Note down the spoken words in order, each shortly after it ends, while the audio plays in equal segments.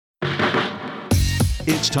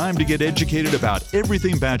It's time to get educated about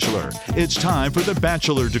everything Bachelor. It's time for the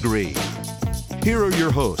Bachelor Degree. Here are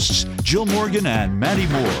your hosts, Jill Morgan and Maddie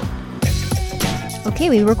Moore. Okay,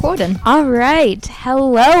 we recording. All right.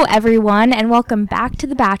 Hello, everyone, and welcome back to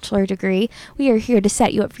the Bachelor Degree. We are here to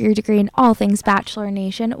set you up for your degree in all things Bachelor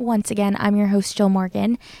Nation. Once again, I'm your host, Jill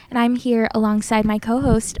Morgan, and I'm here alongside my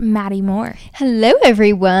co-host, Maddie Moore. Hello,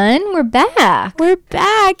 everyone. We're back. We're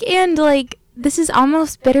back, and, this is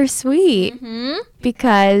almost bittersweet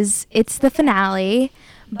because it's the finale,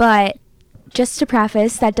 but just to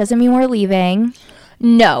preface, that doesn't mean we're leaving.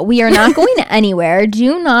 No, we are not going anywhere.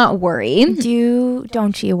 Do not worry.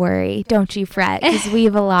 Don't you worry. Don't you fret, because we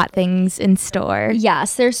have a lot of things in store.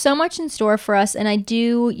 Yes, there's so much in store for us, and I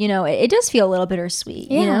do, it does feel a little bittersweet,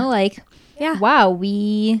 wow,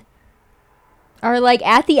 we are,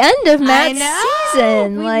 at the end of Matt's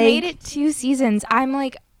season. We made it 2 seasons.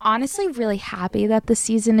 I'm, honestly really happy that the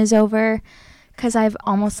season is over, because I've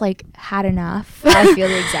almost, had enough. I feel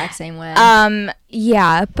the exact same way.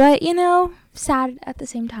 Yeah, but, sad at the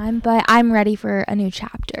same time, but I'm ready for a new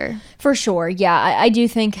chapter. For sure, yeah. I do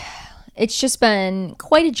think it's just been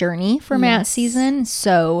quite a journey for Matt's season,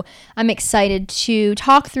 so I'm excited to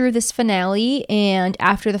talk through this finale. And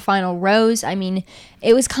after the final rose, I mean,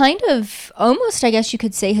 it was kind of almost, I guess you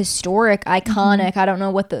could say, historic, iconic. I don't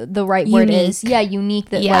know what the right word is. Yeah, unique.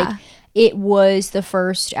 It was the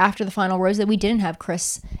first, after the final rose, that we didn't have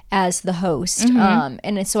Chris as the host.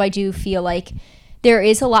 And so I do feel like there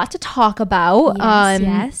is a lot to talk about.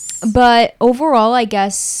 Yes. But overall, I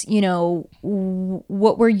guess,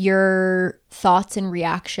 what were your thoughts and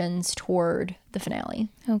reactions toward the finale?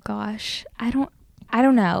 Oh gosh. I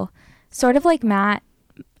don't know. Sort of like Matt,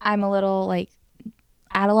 I'm a little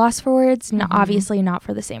at a loss for words. No, obviously not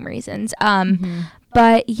for the same reasons.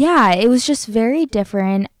 But yeah, it was just very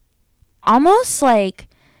different. Almost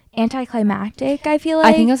anticlimactic, I feel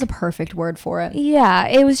like. I think that's a perfect word for it. Yeah,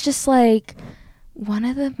 it was just one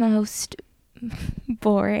of the most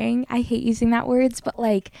boring, I hate using that words, but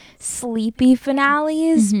sleepy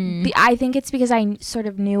finales. I think it's because I sort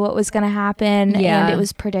of knew what was going to happen and it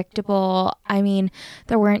was predictable. I mean,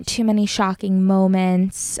 there weren't too many shocking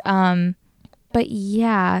moments. But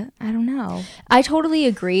yeah, I don't know. I totally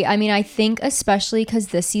agree. I mean, I think especially because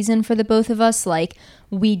this season for the both of us,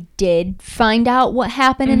 we did find out what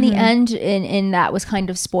happened in the end, and that was kind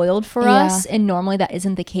of spoiled for us. And normally that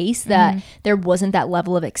isn't the case, that there wasn't that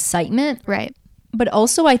level of excitement. Right. But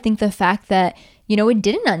also I think the fact that, it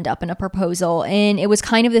didn't end up in a proposal, and it was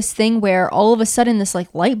kind of this thing where all of a sudden this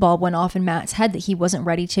light bulb went off in Matt's head that he wasn't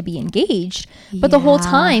ready to be engaged. But the whole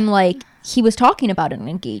time, he was talking about an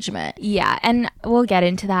engagement. Yeah, and we'll get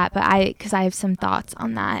into that, but because I have some thoughts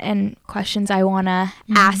on that and questions I want to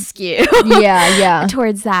ask you. Yeah.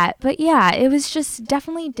 Towards that. But yeah, it was just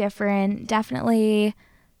definitely different, definitely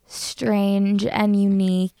strange and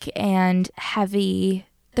unique and heavy.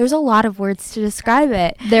 There's a lot of words to describe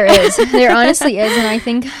it. There is. There honestly is. And I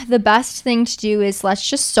think the best thing to do is let's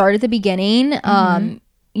just start at the beginning.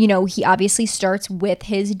 He obviously starts with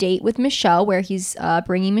his date with Michelle, where he's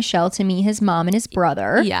bringing Michelle to meet his mom and his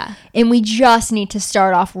brother. Yeah. And we just need to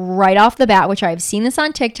start off right off the bat, which I've seen this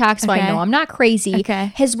on TikTok, so I know I'm not crazy.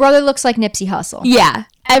 Okay. His brother looks like Nipsey Hussle. Yeah.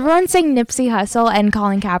 Everyone's saying Nipsey Hussle and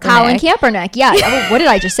Colin Kaepernick. Colin Kaepernick, yeah. What did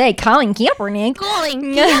I just say? Colin Kaepernick. Colin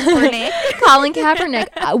Kaepernick. Colin Kaepernick,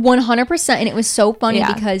 100%. And it was so funny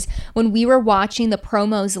because when we were watching the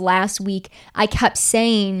promos last week, I kept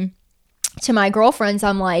saying to my girlfriends,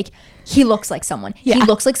 I'm like, he looks like someone. Yeah. He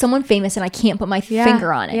looks like someone famous, and I can't put my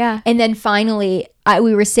finger on it. Yeah. And then finally,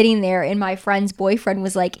 we were sitting there, and my friend's boyfriend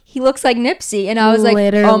was like, he looks like Nipsey. And I was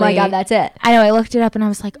Literally. Like, oh my God, that's it. I know. I looked it up, and I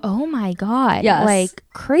was like, oh my God. Yes.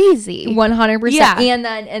 Crazy. 100%. Yeah. And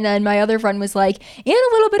then my other friend was like, and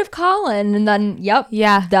a little bit of Colin. And then,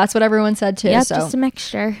 yeah, that's what everyone said too. Yeah, so just a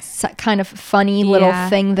mixture. Kind of funny little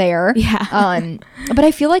thing there. Yeah. But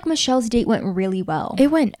I feel like Michelle's date went really well. It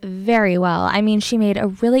went very well. I mean, she made a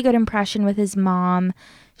really good impression with his mom.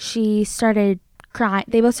 She started crying.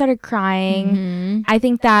 They both started crying. I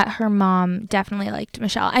think that her mom definitely liked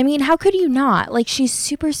Michelle. I mean, how could you not? She's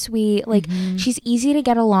super sweet. She's easy to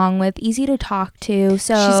get along with, easy to talk to.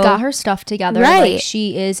 So she's got her stuff together. Right.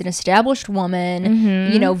 She is an established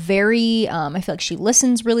woman. Very. I feel like she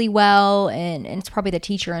listens really well, and it's probably the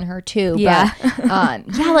teacher in her too. Yeah. But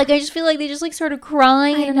I just feel like they just started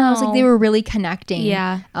crying, and I was like, they were really connecting.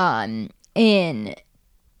 Yeah. And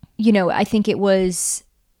I think it was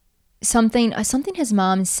something his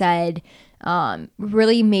mom said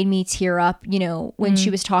really made me tear up, when she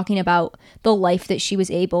was talking about the life that she was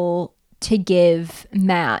able to give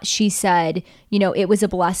Matt, she said, you know, it was a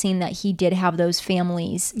blessing that he did have those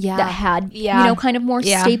families that had, you know, kind of more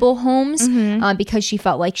stable homes, because she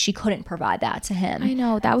felt like she couldn't provide that to him. I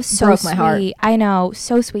know, that was so sweet. My heart. I know,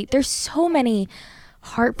 so sweet. There's so many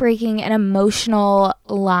heartbreaking and emotional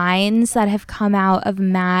lines that have come out of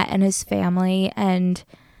Matt and his family, and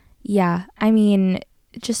yeah, I mean,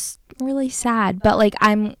 just really sad. But like,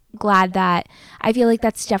 I'm glad that I feel like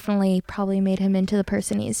that's definitely probably made him into the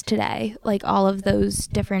person he is today. Like, all of those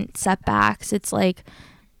different setbacks, it's like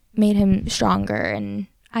made him stronger, and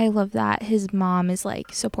I love that his mom is like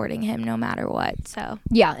supporting him no matter what. So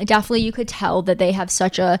yeah, definitely, you could tell that they have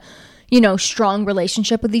such a, you know, strong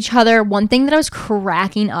relationship with each other. One thing that I was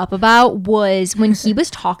cracking up about was when he was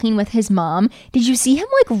talking with his mom. Did you see him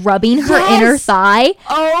like rubbing her inner thigh?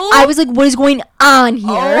 Oh, I was like, what is going on here?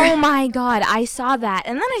 Oh my God, I saw that.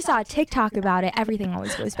 And then I saw a TikTok about it. Everything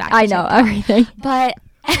always goes back to I know, TikTok. everything. But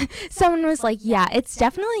someone was like, yeah, it's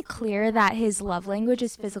definitely clear that his love language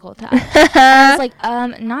is physical touch. I was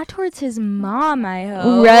like, not towards his mom, I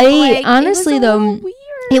hope. Right. Like, honestly, though,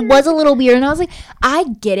 it was a little weird. And I was like, I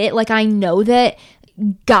get it. Like, I know that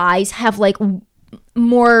guys have like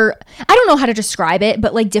more, I don't know how to describe it,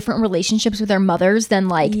 but like different relationships with their mothers than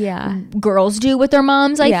like girls do with their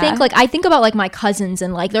moms. I think like, I think about like my cousins,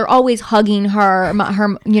 and like they're always hugging her,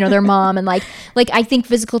 you know, their mom, and like I think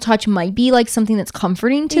physical touch might be like something that's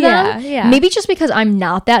comforting to them. Maybe just because I'm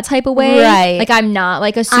not that type of way. Right. Like, I'm not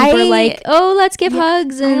like a super like, oh, let's give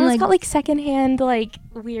hugs, and like got like secondhand like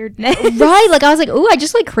weirdness. Right. Like, I was like, ooh, I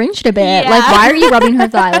just like cringed a bit. Like, why are you rubbing her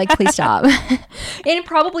thigh? Like, please stop. And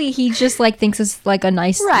probably he just like thinks it's like a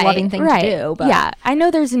nice loving thing to do. But yeah, I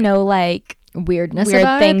know there's no like weird about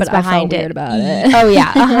things it, but behind I felt it. Weird about it. Oh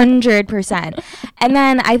yeah, 100%. And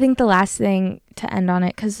then I think the last thing to end on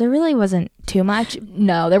it, because there really wasn't too much.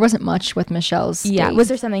 No, there wasn't much with Michelle's date. Was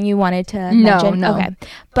there something you wanted to mention? No. Okay.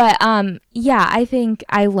 But yeah, I think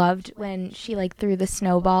I loved when she like threw the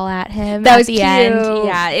snowball at him that at was the cute. end.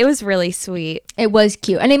 Yeah, it was really sweet. It was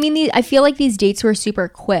cute. And I mean, I feel like these dates were super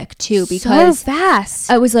quick too, because so fast.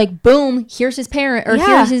 I was like, boom, here's his parent, or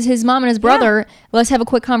here's his mom and his brother. Let's have a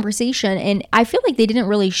quick conversation. And I feel like they didn't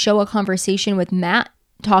really show a conversation with Matt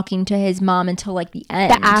talking to his mom until like the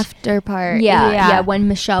end, the after part. Yeah, when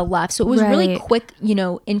Michelle left. So it was really quick, you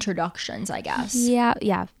know, introductions, I guess.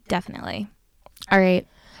 Yeah, definitely. All right,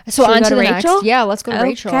 so on to the Rachel? next. Yeah, let's go to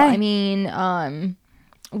Rachel. I mean,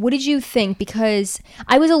 what did you think? Because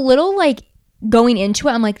I was a little like, going into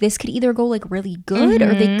it, I'm like, this could either go like really good,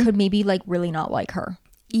 or they could maybe like really not like her.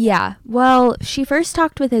 Yeah, well, she first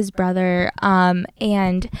talked with his brother,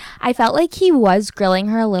 and I felt like he was grilling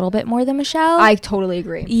her a little bit more than Michelle. I totally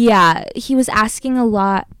agree. Yeah, he was asking a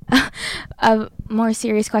lot of more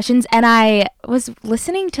serious questions, and I was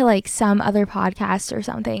listening to like some other podcast or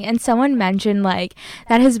something, and someone mentioned like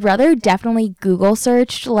that his brother definitely Google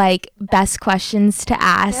searched like best questions to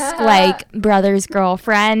ask like brother's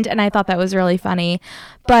girlfriend, and I thought that was really funny.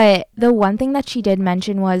 But the one thing that she did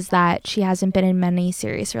mention was that she hasn't been in many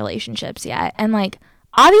serious relationships yet, and like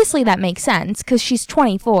obviously that makes sense because she's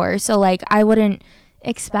 24, so like I wouldn't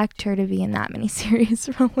expect her to be in that many serious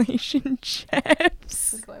relationships.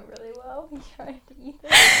 This is going really well. I'm trying to eat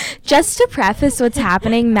this. Just to preface what's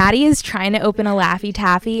happening, Maddie is trying to open a Laffy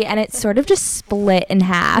Taffy, and it sort of just split in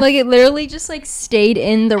half. Like, it literally just like stayed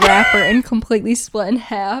in the wrapper and completely split in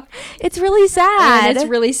half. It's really sad. And it's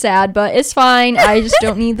really sad, but it's fine. I just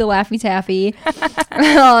don't need the Laffy Taffy.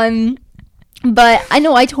 But I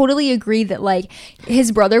know, I totally agree that like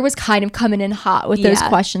his brother was kind of coming in hot with those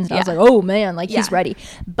questions, and I was like, oh man, like he's ready.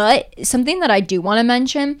 But something that I do want to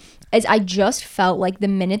mention is I just felt like the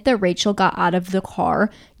minute that Rachel got out of the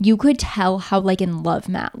car, you could tell how like in love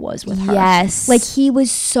Matt was with her. Yes. Like he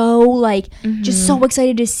was so like just so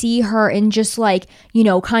excited to see her, and just like, you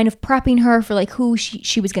know, kind of prepping her for like who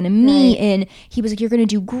she was going to meet. And he was like, you're going to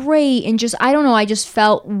do great. And just, I don't know, I just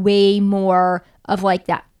felt way more of like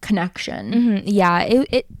that connection. Yeah,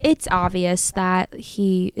 it's obvious that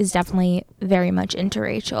he is definitely very much into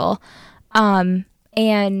Rachel.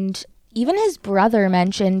 And even his brother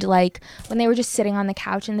mentioned, like, when they were just sitting on the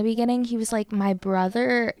couch in the beginning, he was like, my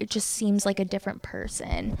brother, it just seems like a different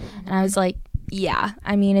person. And I was like, yeah,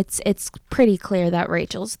 I mean, it's pretty clear that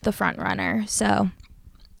Rachel's the front runner. So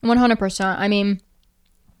 100%. I mean,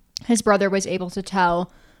 his brother was able to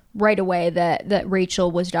tell right away that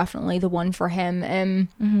Rachel was definitely the one for him.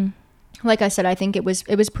 And like I said, I think it was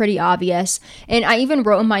pretty obvious. And I even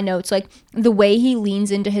wrote in my notes, like, the way he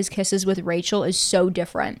leans into his kisses with Rachel is so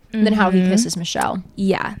different than how he kisses Michelle.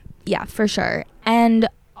 Yeah, for sure. And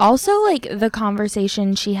also, like, the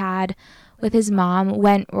conversation she had with his mom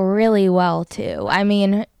went really well too. I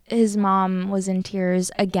mean, his mom was in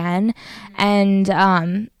tears again,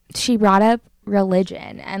 and she brought up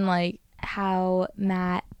religion and like how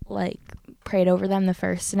Matt like prayed over them the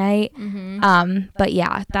first night. But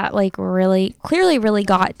yeah, that like really clearly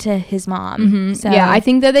got to his mom. So yeah, I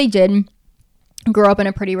think that they did grow up in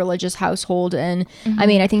a pretty religious household, and I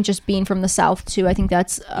mean, I think just being from the South too, I think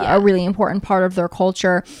that's a really important part of their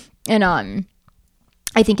culture. And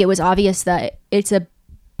I think it was obvious that it's a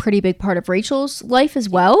pretty big part of Rachel's life as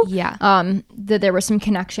well. That there was some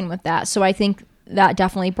connection with that. So I think that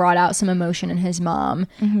definitely brought out some emotion in his mom.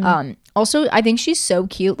 Also, I think she's so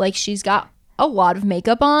cute. Like, she's got a lot of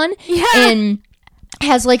makeup on and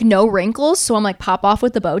has like no wrinkles, so I'm like, pop off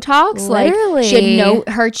with the Botox. Literally. Like, she had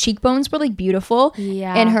her cheekbones were like beautiful,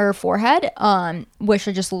 and her forehead, which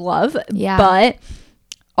I just love. But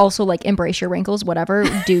also, like, embrace your wrinkles, whatever,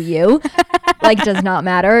 do you. Like, does not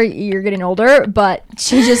matter, you're getting older. But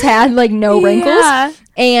she just had like no wrinkles,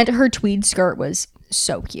 and her tweed skirt was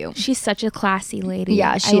so cute. She's such a classy lady.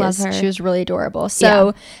 Yeah, I love her. She was really adorable.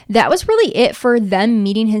 So that was really it for them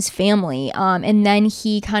meeting his family. And then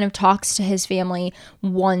he kind of talks to his family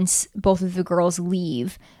once both of the girls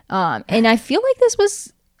leave. And I feel like this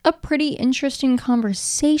was a pretty interesting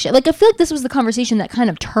conversation. Like, I feel like this was the conversation that kind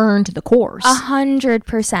of turned the course.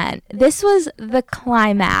 100%. This was the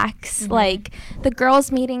climax. Like, the girls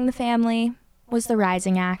meeting the family was the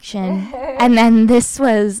rising action, and then this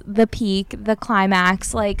was the peak, the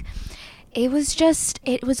climax. Like, it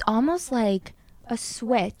was almost like a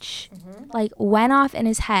switch like went off in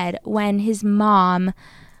his head when his mom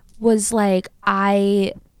was like,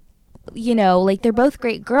 like, they're both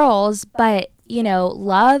great girls, but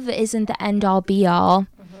love isn't the end all be all.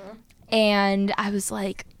 And I was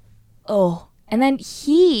like, oh. And then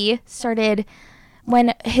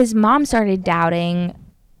when his mom started doubting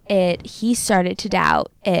it, he started to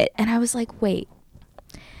doubt it. And I was like, wait,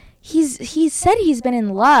 he said he's been in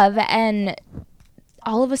love, and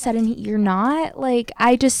all of a sudden you're not? Like,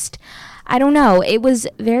 I don't know. It was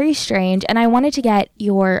very strange, and I wanted to get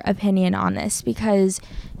your opinion on this, because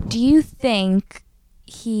do you think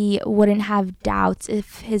he wouldn't have doubts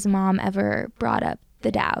if his mom ever brought up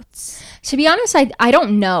the doubts? To be honest, I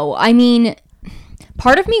don't know. I mean,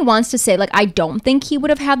 part of me wants to say, like, I don't think he would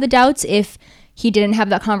have had the doubts if he didn't have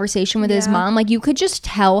that conversation with his mom. Like, you could just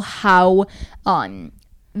tell how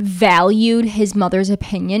valued his mother's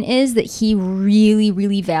opinion is, that he really,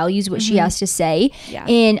 really values what she has to say.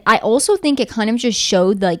 And I also think it kind of just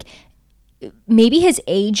showed, like, maybe his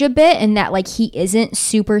age a bit, and that, like, he isn't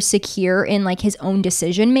super secure in, like, his own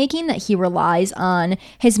decision making, that he relies on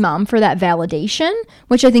his mom for that validation,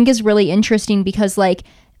 which I think is really interesting, because, like,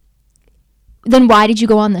 then why did you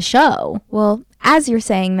go on the show? Well, as you're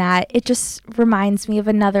saying that, it just reminds me of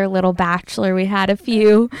another little bachelor we had a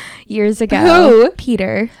few years ago. Who?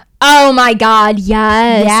 Peter. Oh my God,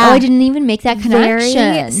 yes. Yeah. Oh, I didn't even make that connection.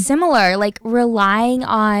 Very similar, like relying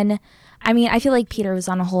on, I mean, I feel like Peter was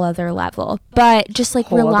on a whole other level, but just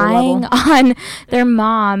like relying on their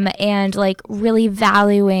mom and like really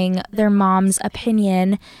valuing their mom's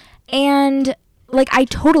opinion. And like, I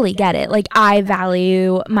totally get it. Like, I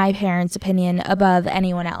value my parents' opinion above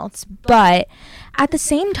anyone else. But at the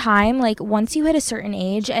same time, like, once you hit a certain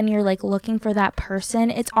age and you're, like, looking for that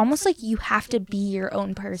person, it's almost like you have to be your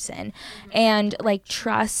own person. And, like,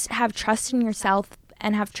 have trust in yourself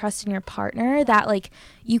and have trust in your partner that, like,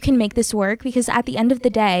 you can make this work. Because at the end of the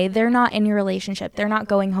day, they're not in your relationship. They're not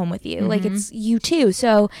going home with you. Like, it's you too.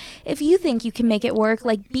 So if you think you can make it work,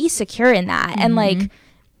 like, be secure in that. And, like,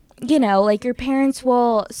 like, your parents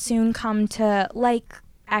will soon come to like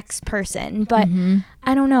X person, but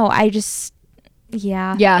I don't know. I just,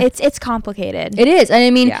 it's complicated. It is. And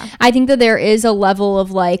I mean, I think that there is a level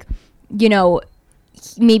of like,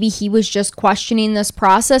 maybe he was just questioning this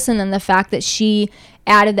process, and then the fact that she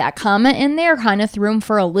added that comment in there kind of threw him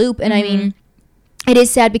for a loop. And I mean, it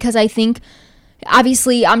is sad, because I think,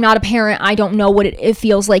 obviously, I'm not a parent. I don't know what it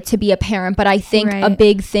feels like to be a parent, but I think a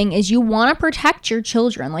big thing is you want to protect your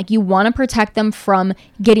children. Like, you want to protect them from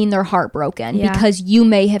getting their heart broken because you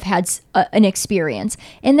may have had an experience.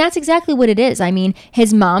 And that's exactly what it is. I mean,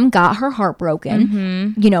 his mom got her heart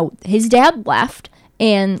broken. His dad left,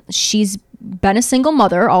 and she's been a single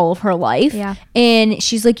mother all of her life. And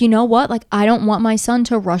she's like, you know what? Like, I don't want my son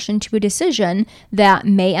to rush into a decision that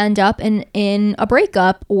may end up in a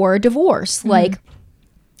breakup or a divorce. Like,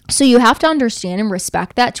 so you have to understand and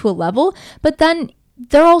respect that to a level, but then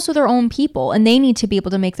they're also their own people, and they need to be able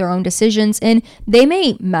to make their own decisions, and they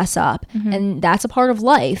may mess up, and that's a part of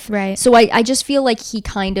life. So I just feel like he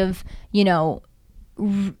kind of,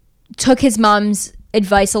 took his mom's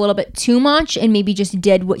advice a little bit too much and maybe just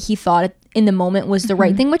did what he thought in the moment was the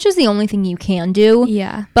right thing, which is the only thing you can do.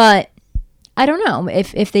 Yeah. But I don't know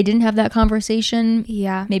if they didn't have that conversation.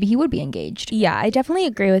 Yeah. Maybe he would be engaged. Yeah, I definitely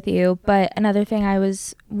agree with you. But another thing I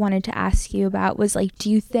wanted to ask you about was like, do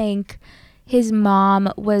you think his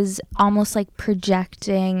mom was almost like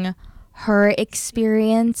projecting her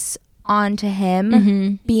experience onto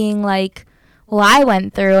him, being like, well, I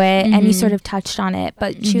went through it, and he sort of touched on it,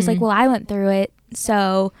 but she was like, well, I went through it,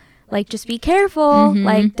 so like just be careful,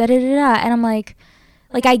 like da da da da. And I'm like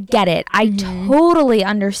I get it. I totally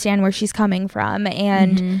understand where she's coming from,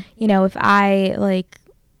 and you know, if I like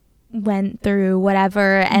went through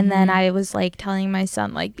whatever and then I was like telling my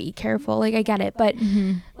son like be careful, like I get it, but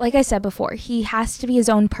like I said before, he has to be his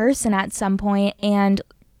own person at some point, and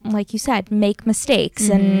like you said, make mistakes.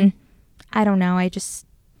 And I don't know, I just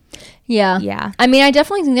yeah, I mean, I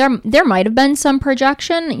definitely think there might have been some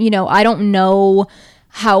projection. You know, I don't know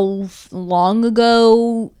how long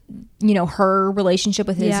ago, you know, her relationship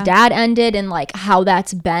with his dad ended and like how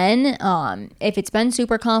that's been, if it's been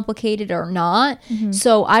super complicated or not.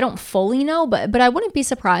 So I don't fully know, but I wouldn't be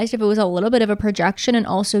surprised if it was a little bit of a projection, and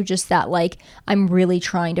also just that like, I'm really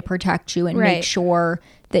trying to protect you and make sure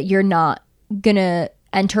that you're not gonna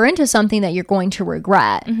enter into something that you're going to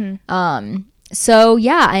regret. So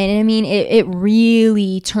yeah, I mean, it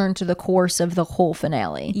really turned to the course of the whole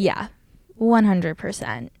finale. Yeah,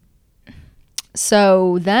 100%.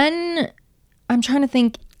 So then I'm trying to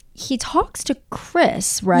think, he talks to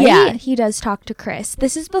Chris, right? Yeah, he does talk to Chris.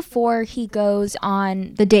 This is before he goes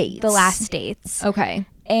on the dates, the last dates. Okay.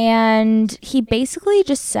 And he basically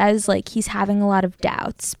just says like he's having a lot of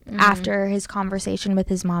doubts after his conversation with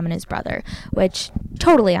his mom and his brother, which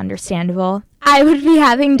totally understandable. I would be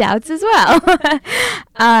having doubts as well.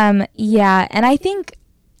 Yeah, and I think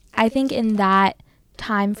in that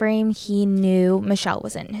time frame he knew Michelle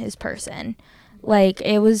wasn't his person. Like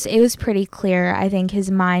it was pretty clear. I think his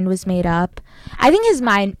mind was made up. I think his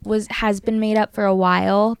mind has been made up for a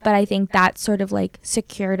while, but I think that sort of like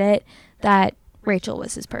secured it that Rachel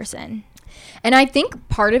was his person. And I think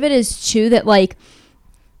part of it is too that like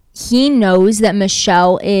he knows that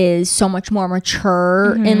Michelle is so much more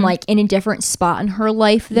mature and like in a different spot in her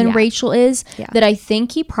life than Rachel is, that I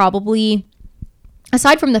think he probably,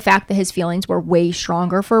 aside from the fact that his feelings were way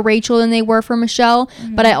stronger for Rachel than they were for Michelle,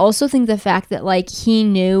 but I also think the fact that like he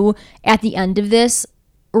knew at the end of this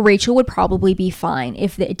Rachel would probably be fine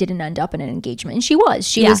if it didn't end up in an engagement, and she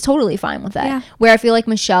was totally fine with that, where I feel like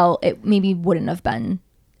Michelle, it maybe wouldn't have been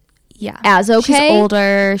as okay. She's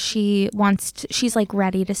older, she's like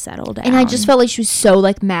ready to settle down, and I just felt like she was so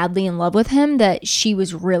like madly in love with him that she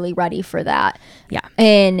was really ready for that.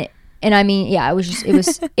 And I mean, yeah,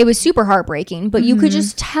 it was super heartbreaking, but you could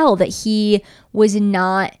just tell that he was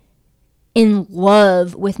not in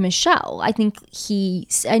love with Michelle. I think he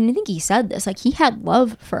said this, like he had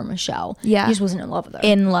love for Michelle. Yeah. He just wasn't in love with her.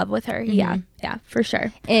 In love with her. Yeah. Yeah, for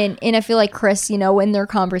sure. And I feel like Chris, you know, in their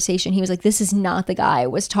conversation, he was like, this is not the guy I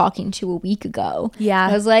was talking to a week ago. Yeah.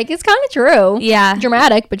 I was like, it's kind of true. Yeah.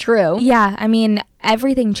 Dramatic, but true. Yeah. I mean,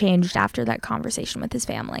 everything changed after that conversation with his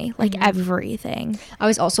family. Like everything. I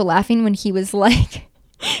was also laughing when he was like,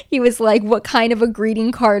 what kind of a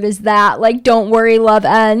greeting card is that? Like, don't worry, love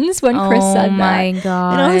ends, when Chris said that. Oh my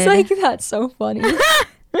God. And I was like, that's so funny.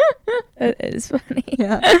 It is funny.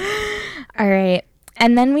 Yeah. All right.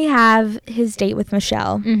 And then we have his date with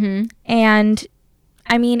Michelle. And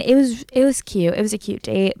I mean, it was cute. It was a cute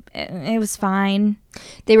date. It was fine.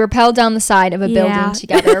 They rappelled down the side of a building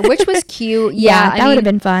together, which was cute. Yeah, that would have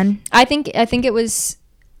been fun. I think it was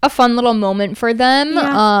a fun little moment for them.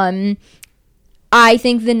 Yeah. I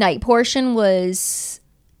think the night portion was,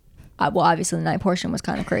 well, obviously the night portion was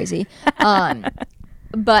kind of crazy.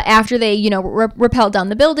 But after they, you know, rappelled down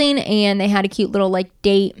the building and they had a cute little like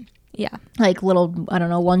date. Yeah. Like little, I don't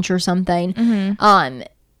know, lunch or something.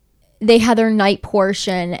 They had their night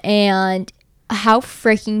portion, and how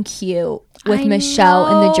freaking cute with Michelle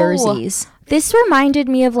and the jerseys. This reminded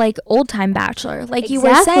me of like old time Bachelor, like you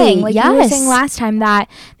were saying, like you were saying last time, that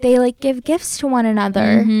they like give gifts to one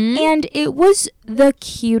another, and it was the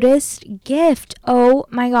cutest gift. Oh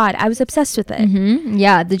my God, I was obsessed with it.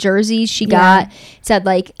 Yeah, the jerseys she got said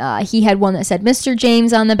like he had one that said Mr.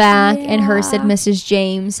 James on the back, and hers said Mrs.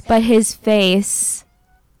 James. But his face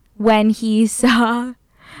when he saw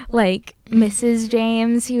like Mrs.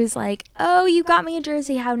 James, he was like, oh, you got me a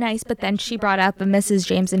jersey, how nice. But then she brought up a Mrs.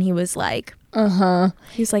 James and he was like, he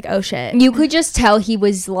was like, oh shit. You could just tell he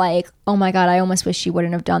was like, oh my God, I almost wish she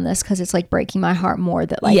wouldn't have done this, because it's like breaking my heart more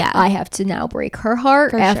that like I have to now break her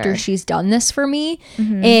heart after she's done this for me.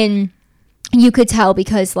 And you could tell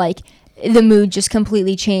because like the mood just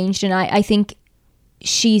completely changed. And I think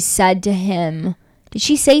she said to him, did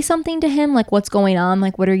she say something to him? Like, what's going on?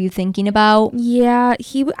 Like, what are you thinking about? Yeah,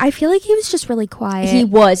 I feel like he was just really quiet. He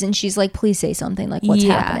was. And she's like, please say something. Like, what's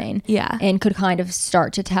happening? Yeah. And could kind of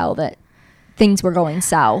start to tell that things were going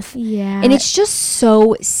south. Yeah. And it's just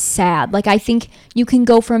so sad. Like, I think you can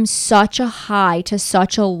go from such a high to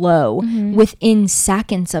such a low within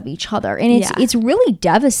seconds of each other. And it's really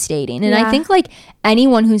devastating. And I think like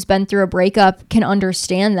anyone who's been through a breakup can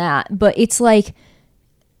understand that. But it's like,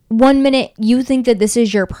 one minute you think that this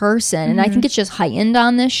is your person, and I think it's just heightened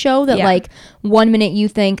on this show that like one minute you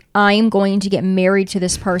think I am going to get married to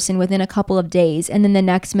this person within a couple of days, and then the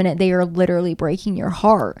next minute they are literally breaking your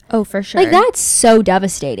heart. Oh, for sure. Like, that's so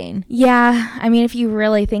devastating. Yeah, I mean, if you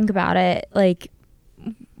really think about it, like,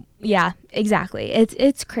 yeah, exactly.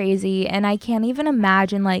 It's crazy, and I can't even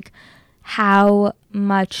imagine like how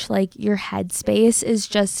much like your headspace is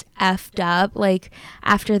just effed up like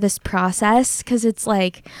after this process, because it's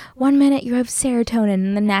like one minute you have serotonin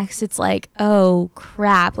and the next it's like, oh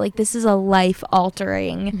crap, like this is a life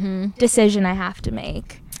altering decision I have to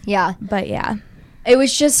make. Yeah. But yeah, it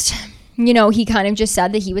was just, you know, he kind of just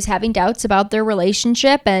said that he was having doubts about their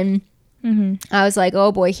relationship, and I was like,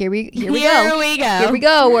 oh boy, here we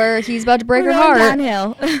go, where he's about to break her heart.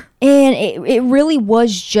 Downhill. And it really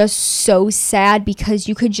was just so sad, because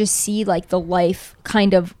you could just see like the life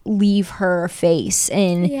kind of leave her face,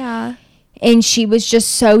 and she was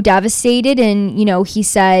just so devastated. And you know, he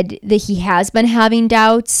said that he has been having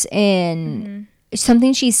doubts, and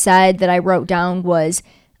something she said that I wrote down was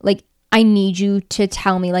like, I need you to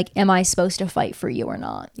tell me, like, am I supposed to fight for you or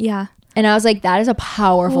not? Yeah. And I was like, that is a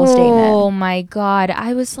powerful statement. Oh my God.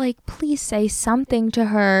 I was like, please say something to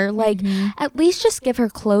her. Like, at least just give her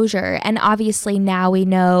closure. And obviously now we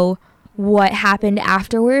know what happened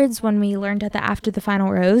afterwards when we learned after the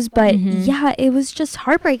final rose. But yeah, it was just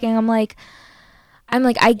heartbreaking. I'm like,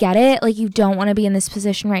 I get it. Like, you don't want to be in this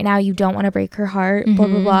position right now. You don't want to break her heart, blah,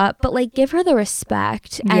 blah, blah. But like, give her the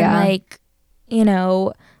respect and like, you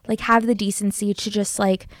know, like have the decency to just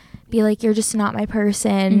like, be like, you're just not my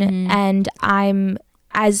person, and I'm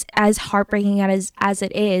as heartbreaking as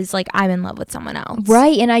it is, like, I'm in love with someone else.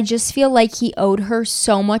 Right. And I just feel like he owed her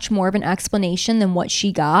so much more of an explanation than what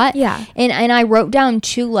she got. Yeah. And I wrote down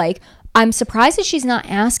too, like, I'm surprised that she's not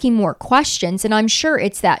asking more questions, and I'm sure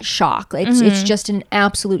it's that shock. It's just an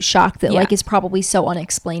absolute shock that like is probably so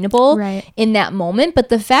unexplainable in that moment. But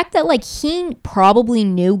the fact that like he probably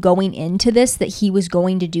knew going into this that he was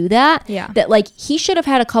going to do that, that like he should have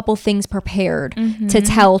had a couple things prepared to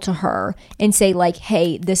tell to her and say like,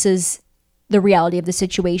 hey, this is the reality of the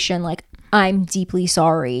situation. Like, I'm deeply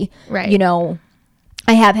sorry. Right. You know,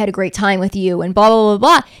 I have had a great time with you, and blah, blah,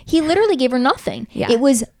 blah, blah. He literally gave her nothing.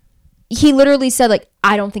 He literally said, like,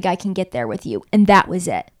 I don't think I can get there with you. And that was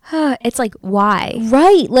it. It's like, why?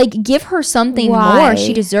 Right. Like, give her something more.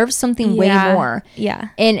 She deserves something way more. Yeah.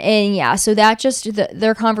 And yeah, so that just,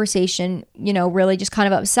 their conversation, you know, really just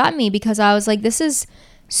kind of upset me, because I was like, this is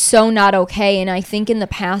so not okay. And I think in the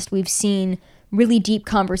past we've seen really deep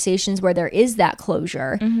conversations where there is that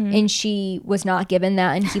closure, and she was not given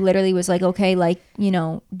that. And he literally was like, okay, like, you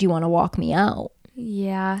know, do you want to walk me out?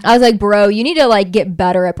 Yeah. I was like, bro, you need to like get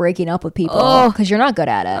better at breaking up with people, because you're not good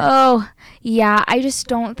at it. Oh, yeah. I just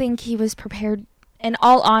don't think he was prepared, in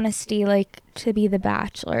all honesty, like, to be the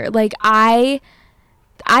Bachelor. Like, I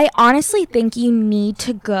honestly think you need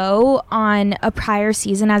to go on a prior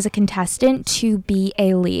season as a contestant to be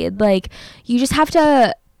a lead. Like, you just have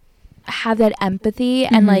to have that empathy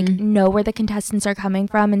and like know where the contestants are coming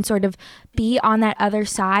from and sort of be on that other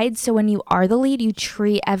side. So when you are the lead, you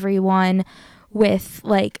treat everyone with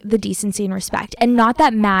like the decency and respect. And not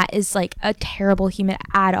that Matt is like a terrible human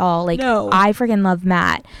at all. Like, no. I freaking love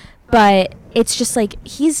Matt, but it's just like,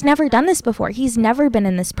 he's never done this before. He's never been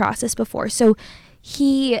in this process before. So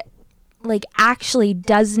he like actually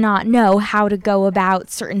does not know how to go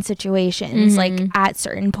about certain situations like at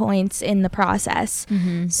certain points in the process.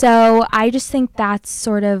 So I just think that's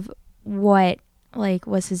sort of what like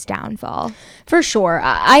was his downfall. For sure.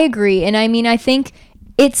 I agree. And I mean, I think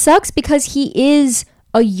it sucks because he is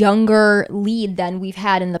a younger lead than we've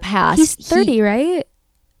had in the past. He's 30, right?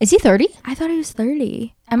 Is he 30? I thought he was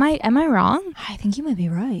 30. Am I wrong? I think you might be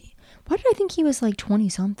right. Why did I think he was like 20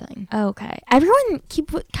 something? Okay. Everyone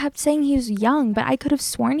kept saying he was young, but I could have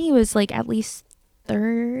sworn he was like at least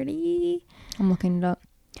 30. I'm looking it up.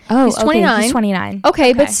 Oh, he's 29. Okay, he's 29.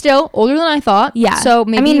 Okay, but still older than I thought. Yeah. So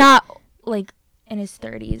maybe, I mean, not like in his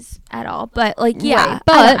 30s at all, but like, yeah. Right,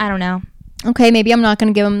 but I don't know. Okay, maybe I'm not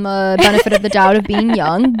going to give him the benefit of the doubt of being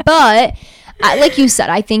young, but like you said,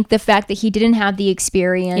 I think the fact that he didn't have the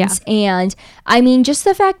experience, and I mean, just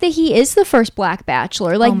the fact that he is the first Black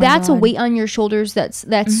Bachelor, like that's a weight on your shoulders that's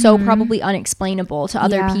so probably unexplainable to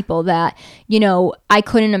other people that, you know, I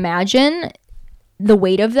couldn't imagine the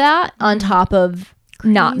weight of that on top of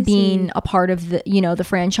not being a part of the, you know, the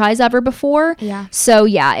franchise ever before. So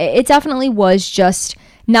yeah, it definitely was just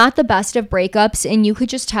not the best of breakups, and you could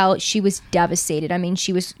just tell she was devastated. I mean,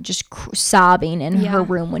 she was just sobbing in her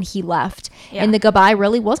room when he left, and the goodbye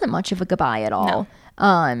really wasn't much of a goodbye at all.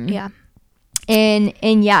 And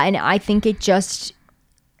I think it just,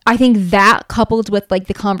 I think that coupled with like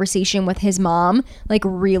the conversation with his mom like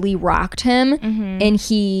really rocked him, and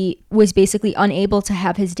he was basically unable to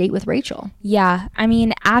have his date with Rachel. Yeah, I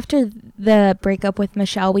mean, after the breakup with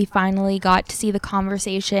Michelle, we finally got to see the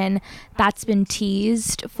conversation that's been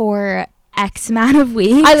teased for X amount of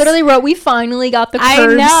weeks. I literally wrote, we finally got the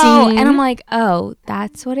curb scene. And I'm like, oh,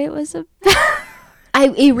 that's what it was about.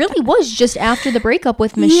 It really was just after the breakup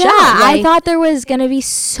with Michelle. Yeah, I thought there was going to be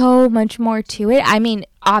so much more to it. I mean,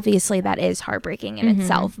 obviously that is heartbreaking in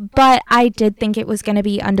itself, but I did think it was going to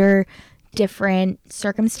be under different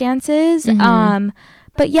circumstances.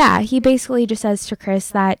 But yeah, he basically just says to Chris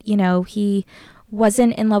that, you know, he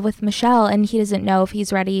wasn't in love with Michelle and he doesn't know if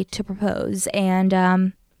he's ready to propose,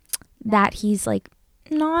 and that he's like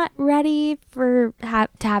not ready for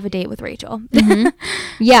to have a date with Rachel.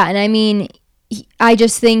 Yeah, and I mean, I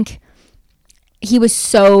just think he was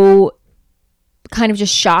so kind of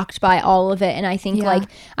just shocked by all of it, and I think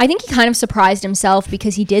I think he kind of surprised himself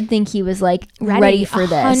because he did think he was like ready for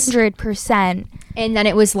this 100%, and then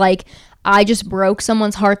it was like, I just broke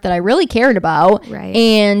someone's heart that I really cared about,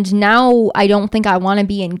 and now I don't think I want to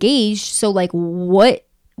be engaged, so like what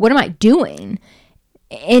am I doing?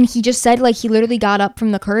 And he just said, like, he literally got up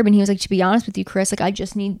from the curb and he was like, to be honest with you, Chris, like I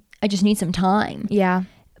just need some time.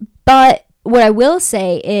 But what I will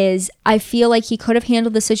say is I feel like he could have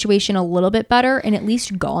handled the situation a little bit better and at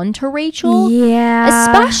least gone to Rachel.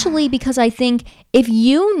 Especially because I think if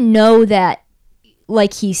you know that,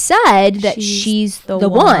 like he said, that she's the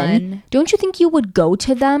one, don't you think you would go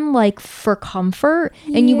to them like for comfort,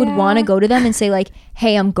 and you would want to go to them and say like,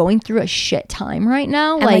 hey, I'm going through a shit time right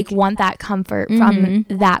now, and like want that comfort from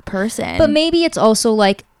that person. But maybe it's also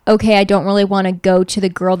like, okay, I don't really want to go to the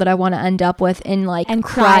girl that I want to end up with and like and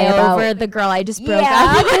cry over the girl I just broke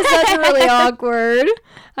up because that's really awkward.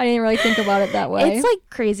 I didn't really think about it that way. It's like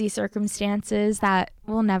crazy circumstances that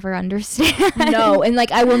we'll never understand. No, and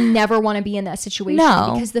like I will never want to be in that situation.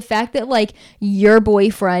 Because the fact that like your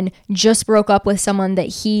boyfriend just broke up with someone that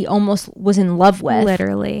he almost was in love with.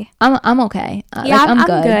 Literally. I'm okay. Yeah, like, I'm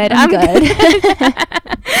good. I'm good.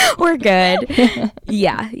 We're good.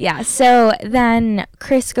 Yeah. So then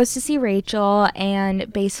Chris goes to see Rachel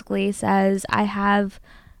and basically says, I have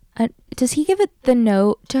does he give it the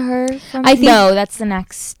note to her? I think no, that's the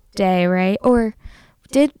next day, right? Or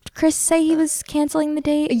did Chris say he was canceling the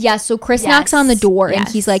date? Yeah, so Chris knocks on the door and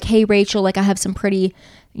he's like, hey, Rachel, like I have some pretty,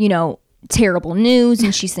 you know, terrible news.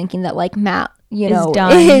 And she's thinking that like Matt, you know,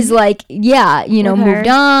 is like, moved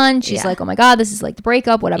on. She's like, oh my God, this is like the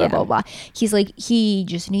breakup, whatever, blah, blah. He's like, he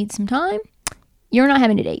just needs some time. You're not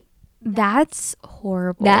having a date. That's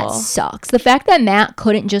horrible. That sucks. The fact that Matt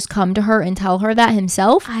couldn't just come to her and tell her that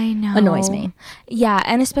himself, I know, annoys me. Yeah,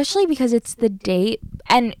 and especially because it's the date,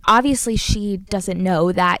 and obviously she doesn't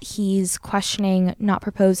know that he's questioning not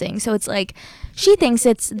proposing. So it's like she thinks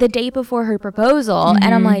it's the date before her proposal,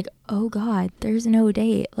 and I'm like, oh God, there's no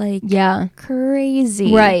date. Like, yeah,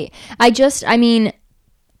 crazy. Right. I mean,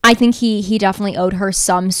 I think he definitely owed her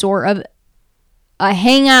some sort of a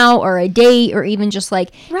hangout or a date, or even just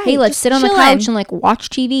like, hey, let's sit on the couch and like watch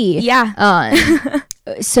TV. Yeah.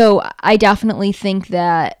 So I definitely think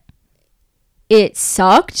that it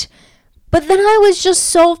sucked. But then I was just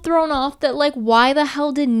so thrown off that like, why the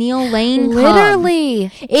hell did Neil Lane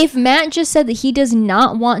literally come? If Matt just said that he does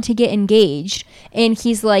not want to get engaged and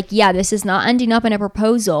he's like, yeah, this is not ending up in a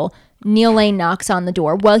proposal, Neil Lane knocks on the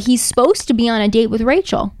door. Well, he's supposed to be on a date with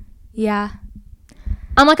Rachel. Yeah.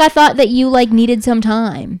 I'm like, I thought that you like needed some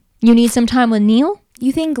time. You need some time with Neil?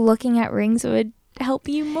 You think looking at rings would help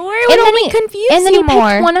you more? It would only confuse you more. And then he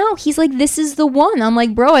picked one out. He's like, this is the one. I'm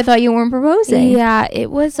like, bro, I thought you weren't proposing. Yeah,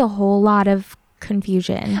 it was a whole lot of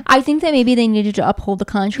confusion. I think that maybe they needed to uphold the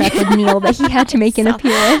contract with Neil that he had to make an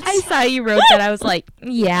appearance. I saw you wrote that. I was like,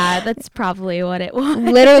 yeah, that's probably what it was.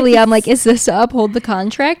 Literally, I'm like, is this to uphold the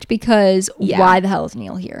contract? Because why the hell is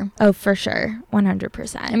Neil here? Oh, for sure.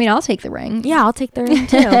 100%. I mean, I'll take the ring. Yeah, I'll take the ring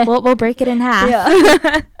too. We'll break it in half.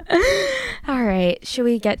 Yeah. All right. Should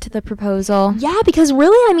we get to the proposal? Yeah, because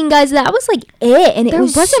really, I mean, guys, that was like it. And it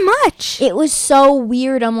wasn't much. It was so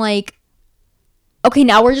weird. I'm like, okay,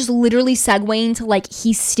 now we're just literally segueing to like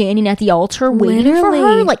he's standing at the altar waiting for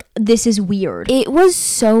her. Like, this is weird. It was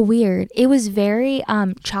so weird. It was very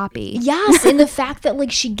choppy. Yes, and the fact that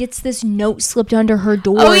like she gets this note slipped under her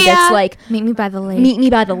door that's like, meet me by the lake. Meet me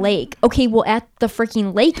by the lake. Okay, well, at the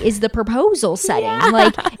freaking lake is the proposal setting.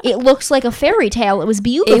 Like, it looks like a fairy tale. It was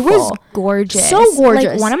beautiful. It was gorgeous. So gorgeous.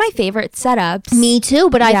 Like, one of my favorite setups. Me too,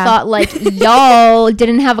 but I thought like y'all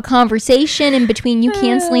didn't have a conversation in between you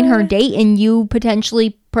canceling her date and you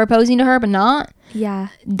potentially proposing to her, but not. Yeah,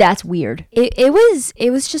 that's weird. It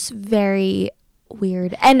was just very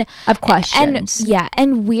weird and of questions.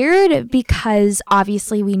 And weird because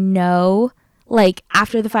obviously we know like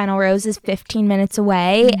after the final rose is 15 minutes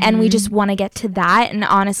away and we just want to get to that, and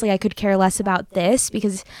honestly I could care less about this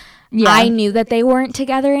because I knew that they weren't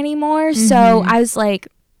together anymore, so I was like,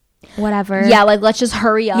 whatever. Yeah, like let's just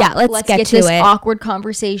hurry up. Yeah, let's get to this it. Awkward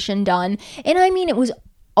conversation done. And I mean, it was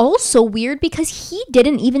also weird because he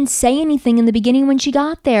didn't even say anything in the beginning when she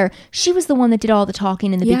got there. She was the one that did all the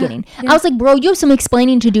talking in the beginning. I was like, bro, you have some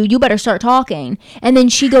explaining to do. You better start talking. And then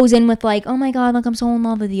she goes in with like, oh my God, like I'm so in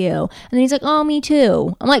love with you. And then he's like, oh, me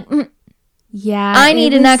too. I'm like, yeah, I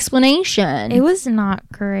need an explanation. It was not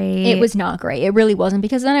great. It was not great. It really wasn't,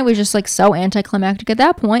 because then I was just like so anticlimactic at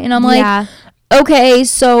that point. And I'm like, okay,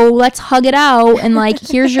 so let's hug it out and like,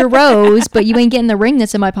 here's your rose, but you ain't getting the ring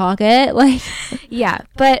that's in my pocket. Like, yeah.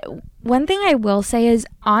 But one thing I will say is,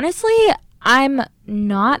 honestly, I'm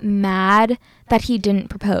not mad that he didn't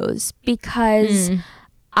propose, because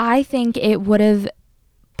I think it would have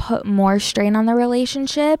put more strain on the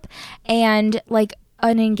relationship, and like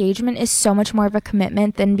an engagement is so much more of a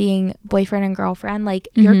commitment than being boyfriend and girlfriend. Like,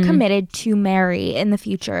 you're committed to marry in the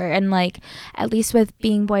future, and like at least with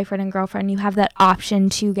being boyfriend and girlfriend you have that option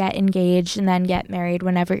to get engaged and then get married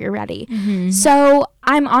whenever you're ready. So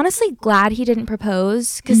I'm honestly glad he didn't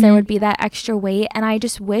propose, because there would be that extra weight, and I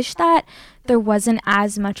just wish that there wasn't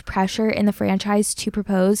as much pressure in the franchise to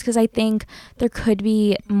propose, because I think there could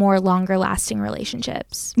be more longer lasting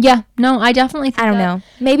relationships. Yeah, no, I definitely think I don't know.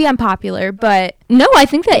 Maybe I'm popular, but no, I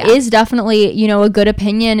think that is definitely, you know, a good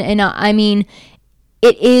opinion. And I mean,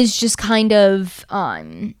 it is just kind of,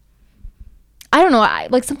 I don't know,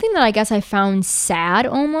 like something that I guess I found sad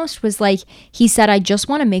almost was like, he said, I just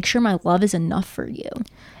want to make sure my love is enough for you.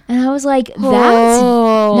 And I was like,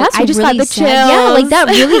 that's I just really got the sad. chills. Yeah, like that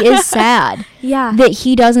really is sad. Yeah. That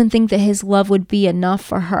he doesn't think that his love would be enough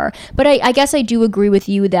for her. But I guess I do agree with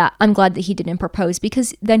you that I'm glad that he didn't propose,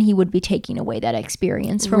 because then he would be taking away that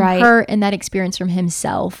experience from her and that experience from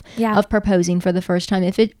himself of proposing for the first time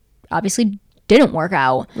if it obviously didn't work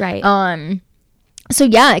out. Right. So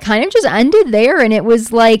yeah, it kind of just ended there, and it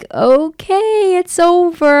was like, okay, it's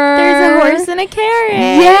over. There's a horse and a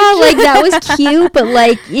carriage. Yeah, like that was cute, but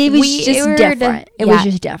like it was just different. It was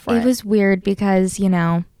just different. It was weird because, you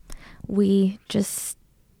know, we just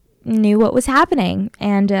knew what was happening,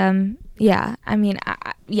 and yeah, I mean,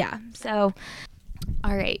 yeah. So,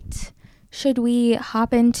 all right, should we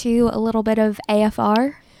hop into a little bit of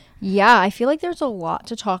AFR? Yeah, I feel like there's a lot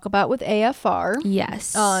to talk about with AFR.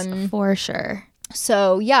 Yes, for sure.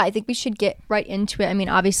 So, yeah, I think we should get right into it. I mean,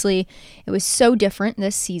 obviously, it was so different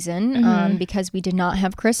this season because we did not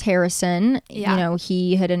have Chris Harrison. Yeah. You know,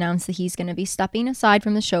 he had announced that he's going to be stepping aside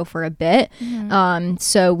from the show for a bit.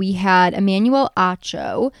 So we had Emmanuel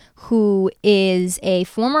Acho, who is a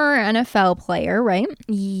former NFL player, right?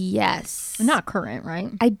 Yes. Not current, right?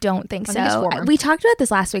 I don't think so. Think it's former. We talked about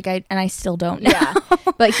this last week, and I still don't know. Yeah.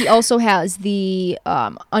 But he also has the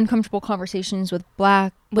Uncomfortable Conversations with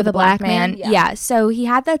a Black Man. Yeah. So he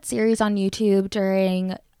had that series on YouTube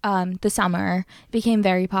during the summer, became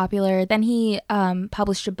very popular. Then he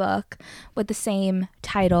published a book with the same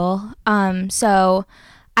title. So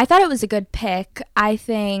I thought it was a good pick. I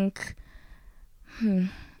think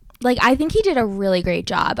I think he did a really great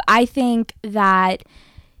job. I think that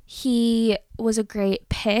he was a great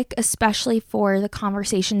pick, especially for the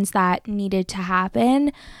conversations that needed to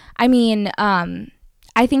happen. I mean,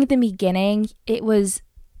 I think at the beginning it was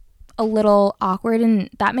a little awkward, and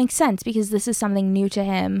that makes sense because this is something new to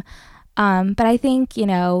him. But I think, you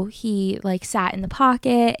know, he like sat in the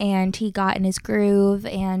pocket and he got in his groove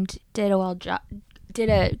and did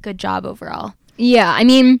a good job overall. Yeah, I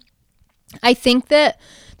mean, I think that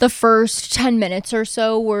the first 10 minutes or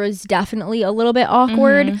so was definitely a little bit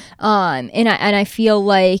awkward. And I feel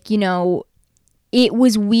like, you know, it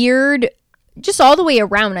was weird just all the way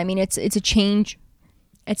around. I mean, it's a change.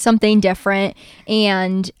 It's something different.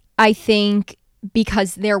 And I think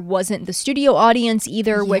because there wasn't the studio audience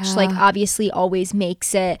either, which like obviously always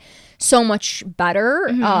makes it so much better.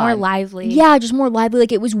 More lively. Yeah, just more lively.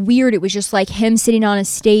 Like, it was weird. It was just like him sitting on a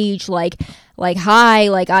stage, like like, hi,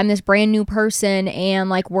 like, I'm this brand new person, and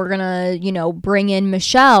like, we're gonna, you know, bring in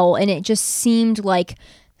Michelle. And it just seemed like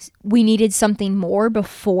we needed something more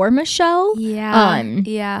before Michelle.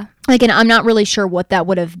 Yeah. Like, and I'm not really sure what that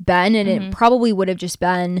would have been. And it probably would have just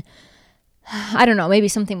been, I don't know, maybe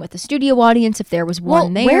something with the studio audience if there was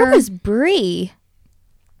one there. Where was Brie?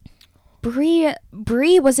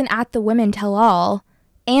 Brie wasn't at the Women Tell All,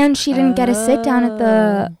 and she didn't get a sit down at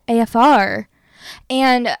the AFR.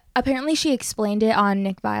 And apparently she explained it on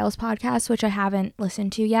Nick Vile's podcast, which I haven't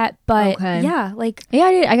listened to yet. But yeah, like, yeah,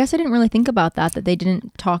 I guess I didn't really think about that they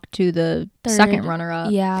didn't talk to the second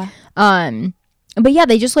runner-up. Yeah. But yeah,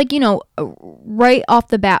 they just, like, you know, right off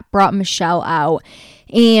the bat brought Michelle out,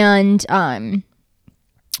 and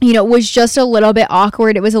you know, it was just a little bit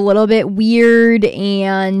awkward. It was a little bit weird,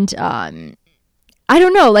 and I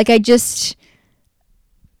don't know, like, I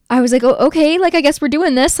was like, oh, okay, like, I guess we're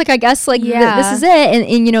doing this. Like, I guess, like, this is it.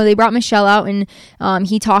 And, you know, they brought Michelle out, and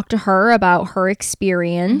he talked to her about her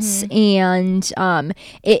experience. And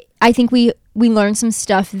I think we learned some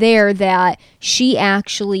stuff there that she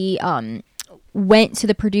actually went to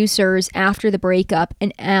the producers after the breakup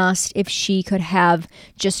and asked if she could have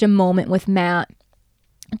just a moment with Matt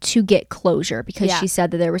to get closure, because she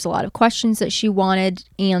said that there was a lot of questions that she wanted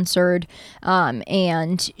answered,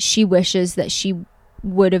 and she wishes that she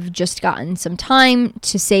would have just gotten some time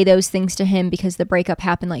to say those things to him, because the breakup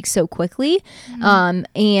happened like so quickly.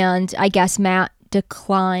 And I guess Matt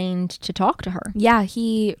declined to talk to her. Yeah,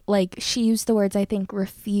 she used the words, I think,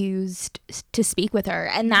 refused to speak with her,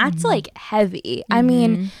 and that's like heavy. I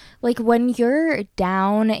mean, like, when you're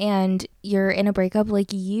down and you're in a breakup,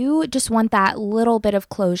 like, you just want that little bit of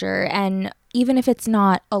closure, and even if it's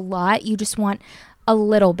not a lot, you just want a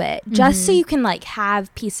little bit, just so you can, like,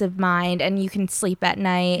 have peace of mind and you can sleep at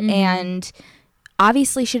night. And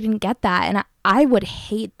obviously she didn't get that, and I would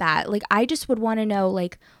hate that. Like, I just would want to know,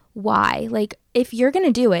 like, why. Like, if you're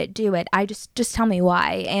gonna do it, I just tell me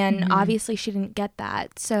why. And obviously she didn't get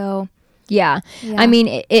that. So yeah. I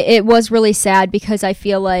mean, it was really sad, because I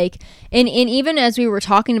feel like, and even as we were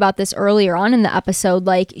talking about this earlier on in the episode,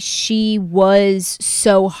 like, she was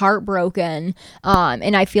so heartbroken,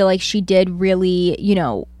 and I feel like she did really, you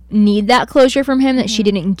know, need that closure from him that she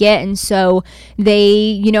didn't get. And so they,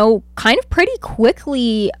 you know, kind of pretty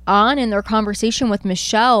quickly on in their conversation with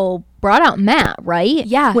Michelle brought out Matt, right?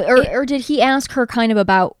 Yeah. Or did he ask her kind of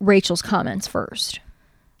about Rachel's comments first?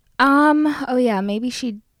 Oh yeah, maybe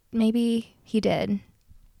he did.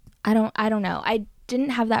 I don't know. I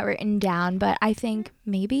didn't have that written down, but I think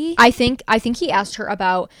maybe. I think he asked her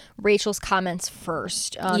about Rachel's comments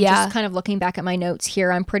first. Just kind of looking back at my notes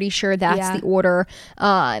here, I'm pretty sure that's the order.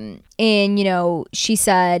 And, you know, she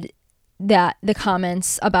said that the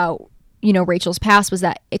comments about, you know, Rachel's past was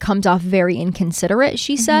that it comes off very inconsiderate,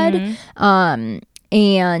 she said.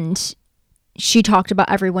 And she talked about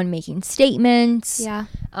everyone making statements. Yeah.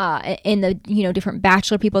 In the, you know, different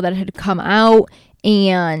Bachelor people that had come out.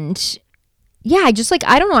 And yeah, I just, like,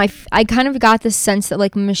 I don't know. I kind of got this sense that,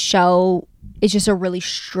 like, Michelle is just a really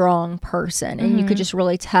strong person. And you could just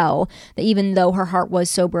really tell that even though her heart was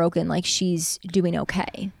so broken, like, she's doing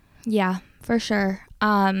okay. Yeah, for sure.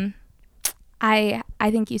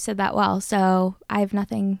 I think you said that well, so I have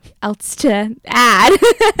nothing else to add.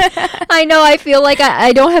 I know. I feel like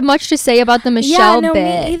I don't have much to say about the Michelle bit.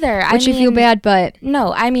 Me either. Which I feel bad, but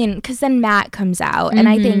no, I mean, because then Matt comes out, and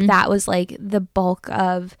I think that was, like, the bulk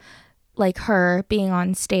of, like, her being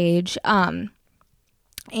on stage. And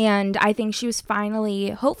I think she was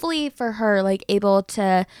finally, hopefully for her, like, able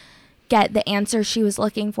to get the answer she was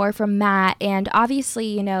looking for from Matt. And obviously,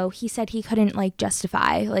 you know, he said he couldn't, like,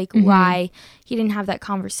 justify, like, why he didn't have that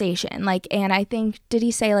conversation. Like, and I think, did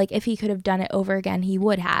he say, like, if he could have done it over again, he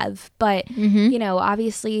would have. But, you know,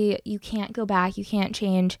 obviously you can't go back. You can't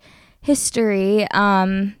change history.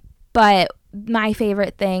 But my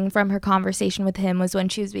favorite thing from her conversation with him was when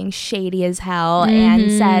she was being shady as hell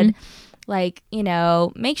and said, like, you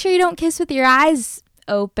know, make sure you don't kiss with your eyes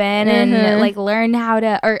open, and like learn how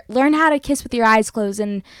to kiss with your eyes closed,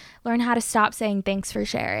 and learn how to stop saying thanks for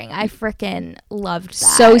sharing. I freaking loved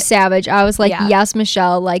that. So savage. I was like, yes,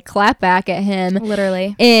 Michelle, like, clap back at him.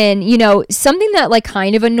 Literally. And, you know, something that, like,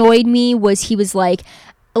 kind of annoyed me was he was like,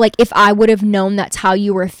 if I would have known that's how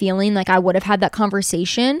you were feeling, like, I would have had that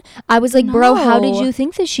conversation. I was like, bro, how did you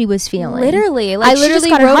think that she was feeling? Literally. Like, I literally she just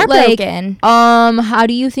got her heart like, broken. How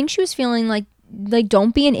do you think she was feeling? Like,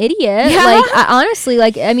 don't be an idiot. Yeah. Like, honestly,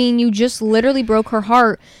 like, I mean, you just literally broke her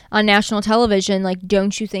heart on national television. Like,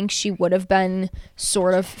 don't you think she would have been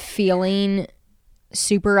sort of feeling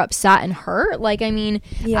super upset and hurt. Like, I mean,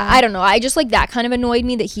 Yeah. I don't know. I just like that kind of annoyed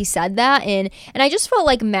me that he said that. And I just felt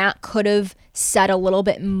like Matt could have said a little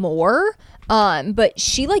bit more. But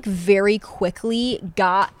she like very quickly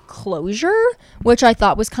got closure, which I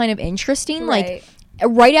thought was kind of interesting. Right.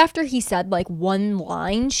 Like right after he said like one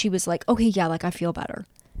line, she was like, okay, yeah, like I feel better.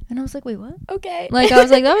 And I was like, wait, what? Okay. Like, I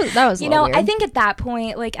was like, that was you a know, little I weird. think at that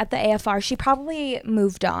point, like at the AFR, she probably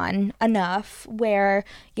moved on enough where,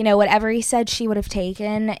 you know, whatever he said, she would have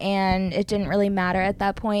taken, and it didn't really matter at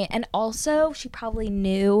that point. And also, she probably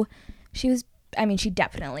knew she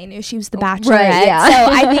definitely knew she was the Bachelorette. Right, yeah.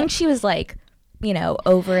 So I think she was like, you know,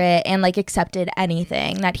 over it and like accepted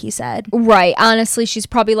anything that he said. Right. Honestly, she's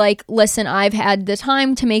probably like, listen, I've had the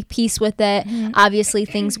time to make peace with it. Obviously,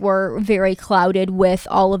 things were very clouded with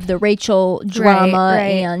all of the Rachel drama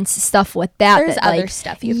Right. and stuff with that. There's that, other like,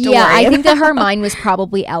 stuff you have to yeah, worry I think that her about. mind was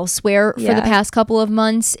probably elsewhere for the Yeah. past couple of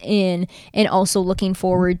months and also looking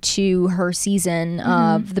forward to her season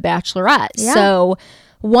of The Bachelorette. Yeah. So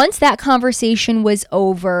once that conversation was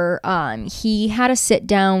over, he had to sit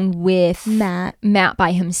down with Matt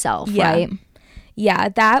by himself, Yeah. right? Yeah,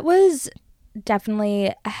 that was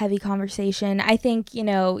definitely a heavy conversation. I think, you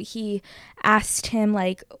know, he asked him,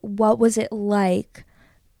 like, what was it like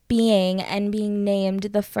being named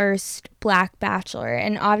the first Black Bachelor?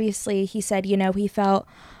 And obviously he said, you know, he felt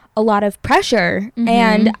a lot of pressure.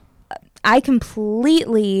 And I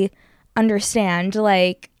completely understand.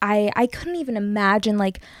 Like, I couldn't even imagine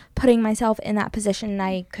like putting myself in that position, and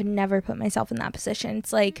I could never put myself in that position.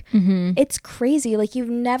 It's like it's crazy. Like, you've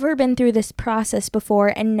never been through this process before,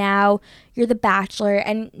 and now you're the Bachelor,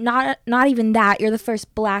 and not even that, you're the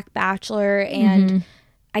first Black Bachelor, and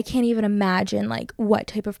I can't even imagine like what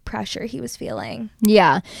type of pressure he was feeling.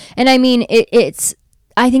 Yeah. And I mean,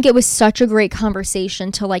 I think it was such a great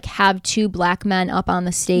conversation to like have two Black men up on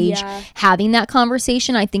the stage having that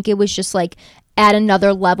conversation. I think it was just like at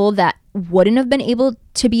another level that wouldn't have been able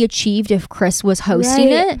to be achieved if Chris was hosting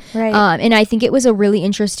it. Right. And I think it was a really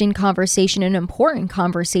interesting conversation, an important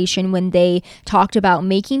conversation when they talked about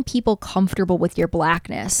making people comfortable with your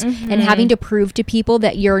Blackness and having to prove to people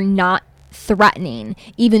that you're not threatening,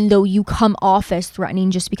 even though you come off as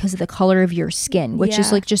threatening just because of the color of your skin, which is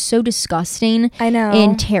like just so disgusting. I know.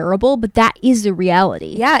 And terrible, but that is the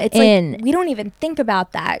reality. Yeah, it's like we don't even think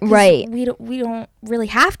about that. 'Cause Right. We don't really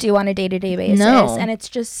have to on a day-to-day basis. No. And it's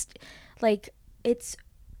just like, it's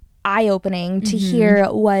eye-opening to hear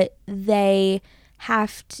what they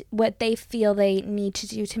what they feel they need to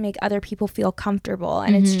do to make other people feel comfortable.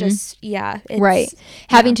 And it's just, it's, right.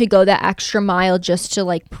 Having to go that extra mile just to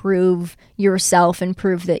like prove yourself and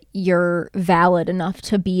prove that you're valid enough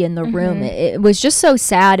to be in the room. It was just so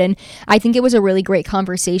sad. And I think it was a really great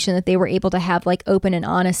conversation that they were able to have like open and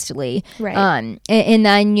honestly. Right. And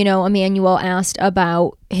then, you know, Emmanuel asked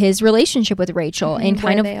about his relationship with Rachel and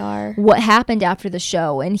kind of they are. what happened after the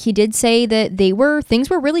show. And he did say that things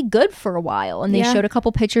were really good for a while, and they showed a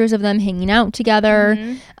couple pictures of them hanging out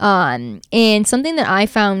together. And something that I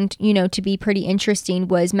found, you know, to be pretty interesting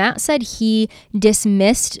was Matt said he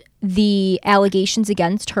dismissed the allegations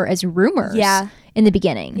against her as rumors in the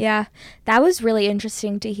beginning. Yeah, that was really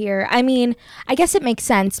interesting to hear. I mean, I guess it makes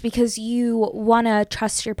sense because you want to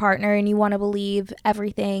trust your partner and you want to believe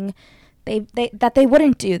everything that they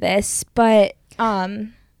wouldn't do this, but I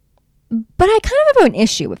kind of have an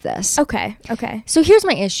issue with this. Okay. So here's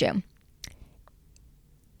my issue.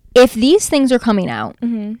 If these things are coming out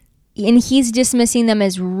and he's dismissing them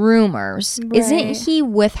as rumors, isn't he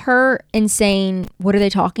with her and saying, what are they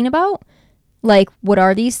talking about? Like, what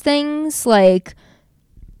are these things? Like,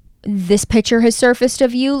 this picture has surfaced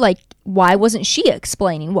of you. Like, why wasn't she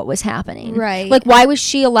explaining what was happening? Right. Like, why was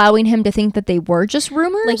she allowing him to think that they were just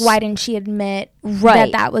rumors? Like, why didn't she admit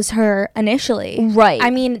Right. that was her initially? Right. I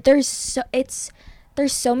mean, there's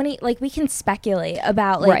so many, like, we can speculate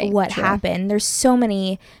about like what happened. There's so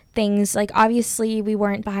many things. Like, obviously we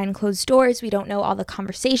weren't behind closed doors. We don't know all the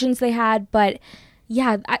conversations they had, but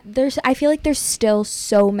yeah, I feel like there's still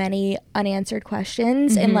so many unanswered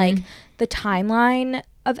questions and like the timeline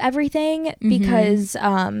of everything because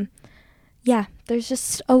there's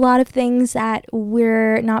just a lot of things that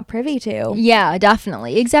we're not privy to. Yeah,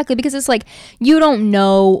 definitely. Exactly. Because it's like, you don't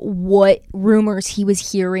know what rumors he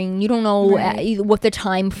was hearing. You don't know what the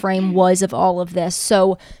time frame was of all of this.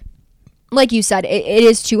 So, like you said, it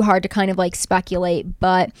is too hard to kind of like speculate.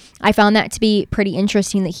 But I found that to be pretty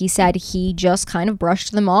interesting that he said he just kind of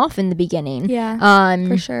brushed them off in the beginning. Yeah,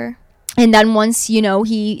 for sure. And then once,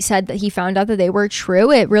 he said that he found out that they were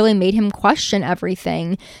true, it really made him question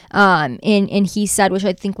everything. And he said, which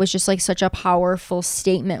I think was just like such a powerful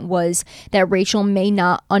statement, was that Rachel may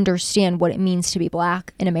not understand what it means to be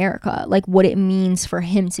black in America, like what it means for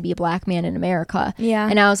him to be a black man in America. Yeah.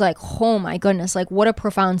 And I was like, oh my goodness, like what a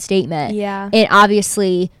profound statement. Yeah. And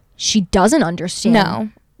obviously she doesn't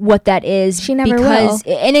understand what that is. She never will.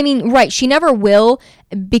 And I mean, right, she never will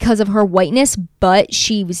because of her whiteness, but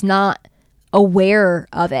she was not aware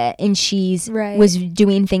of it, and was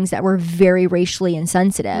doing things that were very racially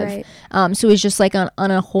insensitive. So it was just like on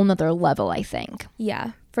a whole nother level, I think.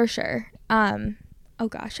 Yeah, for sure. Oh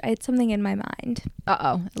gosh, I had something in my mind.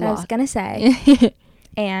 I was gonna say,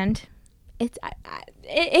 and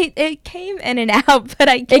it came in and out, but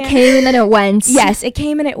I can't. It came and then it went. Yes, it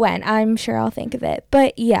came and it went. I'm sure I'll think of it.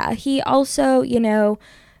 But yeah, he also,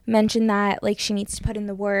 mentioned that like she needs to put in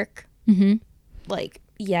the work. Mm-hmm. Like,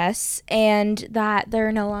 yes, and that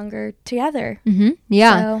they're no longer together. Mm-hmm.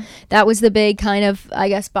 Yeah, so that was the big kind of, I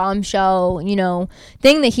guess, bombshell,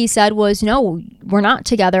 thing that he said was, no, we're not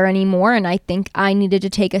together anymore. And I think I needed to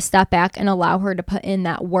take a step back and allow her to put in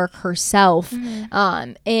that work herself.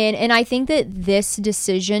 Mm-hmm. And I think that this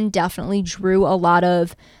decision definitely drew a lot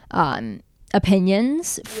of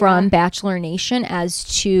opinions from Bachelor Nation as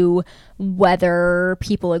to whether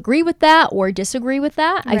people agree with that or disagree with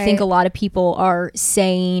that. I think a lot of people are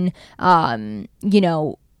saying, if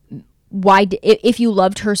you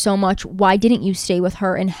loved her so much, why didn't you stay with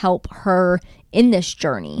her and help her in this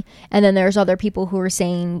journey? And then there's other people who are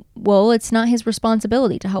saying, well, it's not his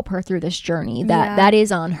responsibility to help her through this journey. That is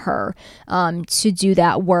on her to do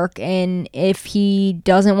that work. And if he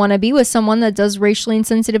doesn't want to be with someone that does racially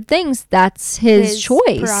insensitive things, that's his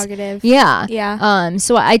choice. Prerogative. Yeah.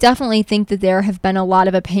 So I definitely think that there have been a lot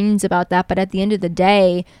of opinions about that, but at the end of the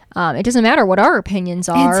day, it doesn't matter what our opinions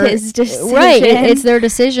are. It's his decision. Right. It's their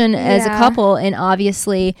decision as a couple. And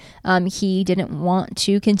obviously, he didn't want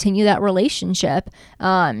to continue that relationship.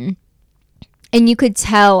 And you could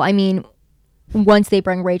tell, I mean, once they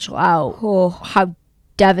bring Rachel out, how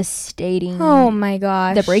devastating my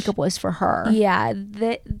gosh the breakup was for her. Yeah.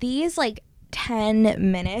 These like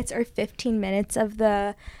 10 minutes or 15 minutes of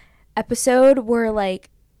the episode were like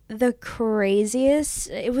the craziest.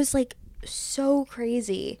 It was like so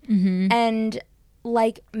crazy. Mm-hmm. And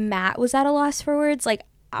like Matt was at a loss for words. Like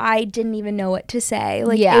I didn't even know what to say.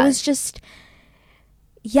 Like it was just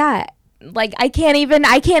like I can't even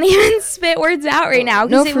spit words out right now.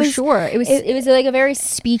 No, for sure. It was like a very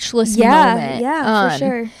speechless moment. Yeah, for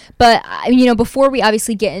sure. But before we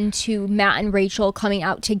obviously get into Matt and Rachel coming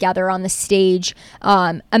out together on the stage,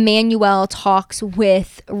 Emmanuel talks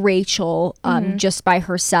with Rachel just by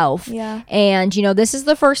herself. Yeah. And this is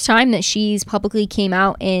the first time that she's publicly came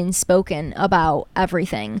out and spoken about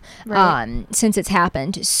everything since it's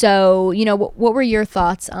happened. So what were your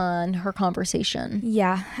thoughts on her conversation?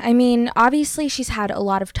 Yeah, I mean, obviously she's had a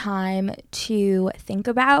lot of time to think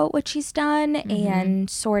about what she's done and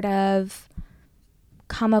sort of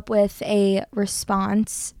come up with a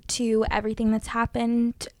response to everything that's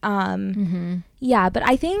happened. Yeah, but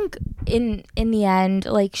I think in the end,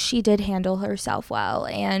 like, she did handle herself well,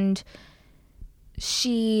 and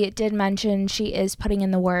she did mention she is putting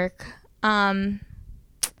in the work.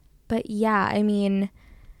 But yeah, I mean,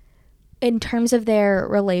 in terms of their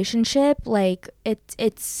relationship, like,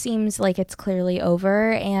 it seems like it's clearly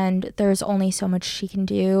over, and there's only so much she can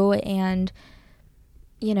do, and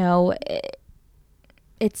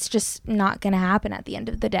it's just not gonna happen at the end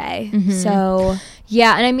of the day. So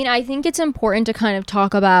yeah, and I mean, I think it's important to kind of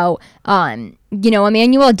talk about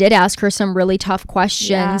Emmanuel did ask her some really tough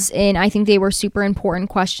questions, and I think they were super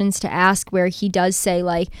important questions to ask, where he does say,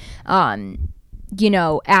 like,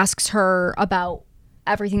 asks her about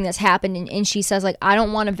everything that's happened, and she says, like, I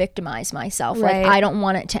don't want to victimize myself. Like, I don't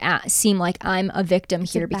want it to seem like I'm a victim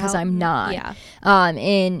here, because I'm not.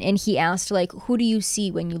 And he asked, like, who do you see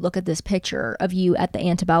when you look at this picture of you at the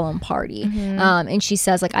antebellum party? And she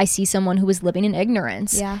says, like, I see someone who is living in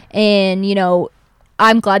ignorance. And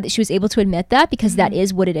I'm glad that she was able to admit that, because that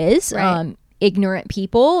is what it is. Ignorant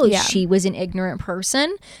people. She was an ignorant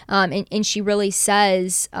person, and she really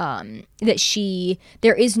says that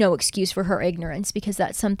there is no excuse for her ignorance, because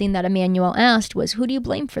that's something that Emmanuel asked, was, who do you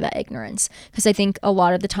blame for that ignorance? Because I think a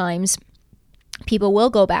lot of the times people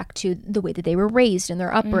will go back to the way that they were raised and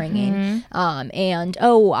their upbringing, and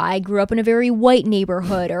I grew up in a very white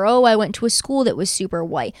neighborhood, or I went to a school that was super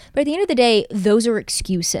white. But at the end of the day, those are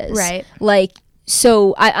excuses, like.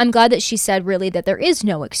 So I'm glad that she said, really, that there is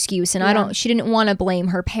no excuse, and she didn't want to blame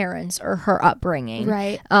her parents or her upbringing.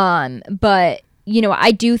 But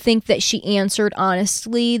I do think that she answered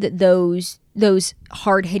honestly that those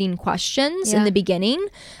hard-hitting questions in the beginning.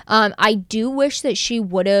 I do wish that she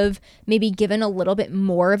would have maybe given a little bit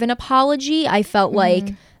more of an apology. I felt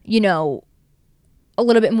like, a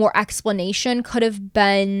little bit more explanation could have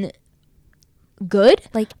been good.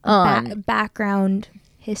 Like background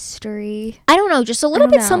history. I don't know, just a little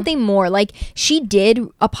bit something more. Like, she did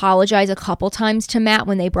apologize a couple times to Matt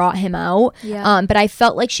when they brought him out. Yeah. But I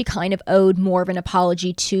felt like she kind of owed more of an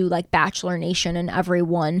apology to like Bachelor Nation and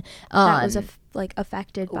everyone That was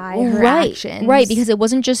affected by her actions. Right, because it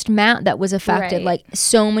wasn't just Matt that was affected. Right. Like,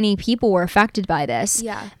 so many people were affected by this.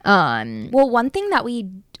 Yeah. Well, one thing that we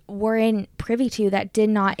weren't privy to that did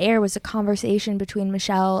not air was a conversation between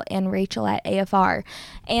Michelle and Rachel at AFR.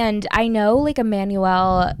 And I know like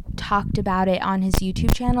Emmanuel talked about it on his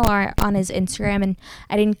YouTube channel or on his Instagram, and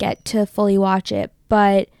I didn't get to fully watch it.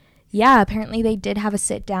 But yeah, apparently they did have a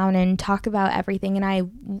sit down and talk about everything, and I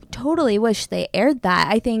totally wish they aired that.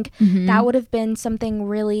 I think that would have been something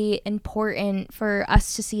really important for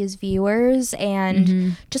us to see as viewers,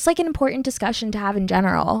 and just like an important discussion to have in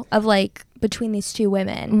general of like between these two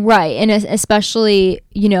women. Right. And especially,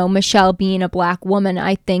 Michelle being a Black woman,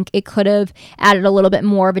 I think it could have added a little bit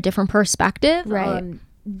more of a different perspective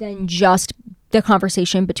than just the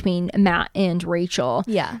conversation between Matt and Rachel.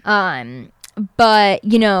 Yeah. But,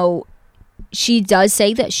 she does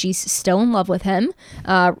say that she's still in love with him.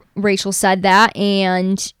 Rachel said that.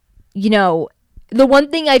 And, the one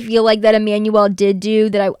thing I feel like that Emmanuel did do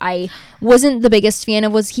that I wasn't the biggest fan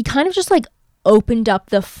of was he kind of just like opened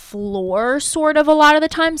up the floor sort of a lot of the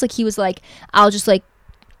times. Like, he was like, I'll just like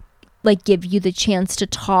give you the chance to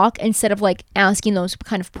talk, instead of like asking those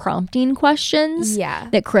kind of prompting questions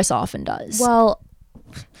that Chris often does. Well,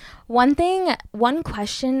 one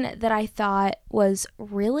question that I thought was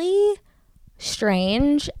really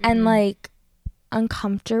strange and like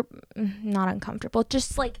not uncomfortable,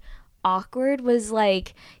 just like awkward was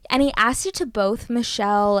like, and he asked it to both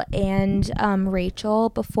Michelle and Rachel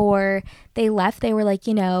before they left. They were like,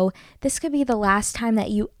 this could be the last time that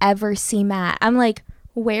you ever see Matt. I'm like,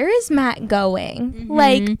 where is Matt going?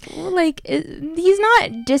 Like he's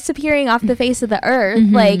not disappearing off the face of the earth.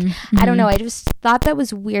 I don't know, I just thought that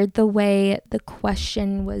was weird the way the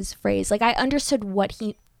question was phrased. Like, I understood what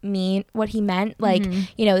he meant, like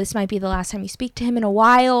this might be the last time you speak to him in a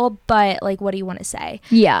while, but like, what do you want to say?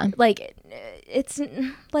 Like, it's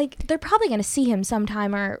like they're probably going to see him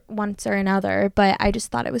sometime or once or another, but I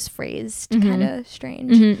just thought it was phrased kind of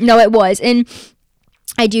strange. No, it was. And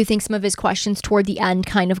I do think some of his questions toward the end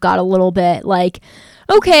kind of got a little bit like,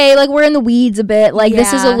 okay, like we're in the weeds a bit. Like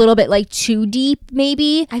this is a little bit like too deep,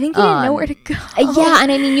 maybe. I think he didn't know where to go. Yeah,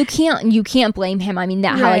 and I mean you can't blame him. I mean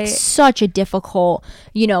that had like such a difficult,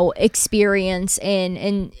 experience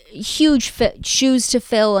and huge shoes to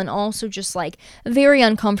fill, and also just like a very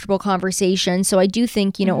uncomfortable conversation. So I do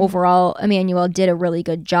think overall Emmanuel did a really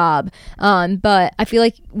good job. But I feel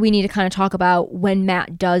like we need to kind of talk about when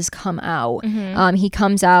Matt does come out. He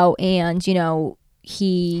comes out and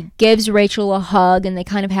he gives Rachel a hug, and they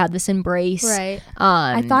kind of had this embrace. Right.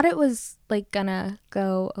 I thought it was like gonna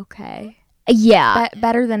go okay. Yeah.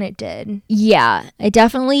 Better than it did. Yeah. It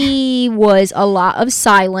definitely was a lot of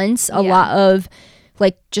silence, a lot of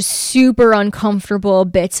like just super uncomfortable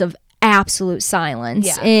bits of absolute silence.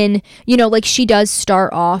 Yeah. And, like she does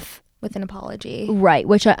start off with an apology. Right,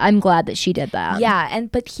 which I'm glad that she did that. Yeah,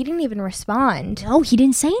 but he didn't even respond. No, he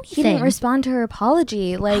didn't say anything. He didn't respond to her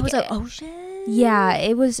apology. Like, I was like, oh shit.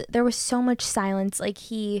 Yeah, there was so much silence. Like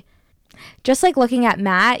just like looking at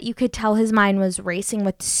Matt, you could tell his mind was racing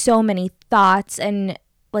with so many thoughts, and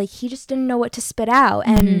like he just didn't know what to spit out.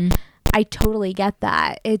 And I totally get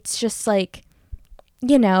that. It's just like,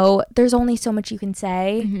 there's only so much you can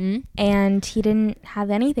say, and he didn't have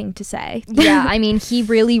anything to say. Yeah, I mean, he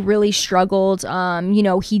really, really struggled.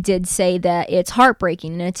 He did say that it's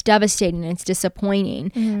heartbreaking and it's devastating and it's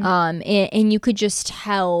disappointing. And you could just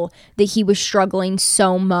tell that he was struggling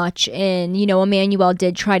so much. And, Emmanuel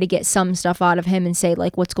did try to get some stuff out of him and say,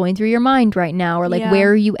 like, what's going through your mind right now? Or, like, where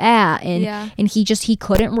are you at? And he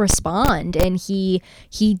couldn't respond. And he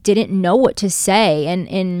didn't know what to say.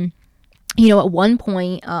 And at one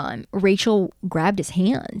point, Rachel grabbed his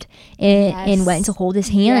hand and went to hold his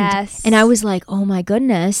hand. Yes. And I was like, oh my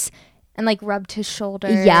goodness. And like rubbed his shoulder.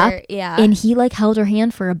 Yeah. Yeah. And he like held her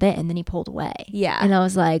hand for a bit and then he pulled away. Yeah. And I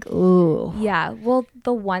was like, ooh. Yeah. Well,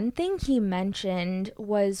 the one thing he mentioned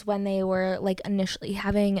was when they were like initially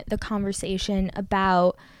having the conversation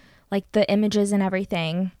about like the images and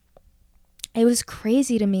everything. It was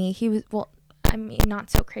crazy to me. I mean, not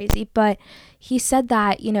so crazy, but he said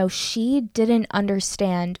that, you know, she didn't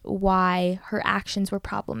understand why her actions were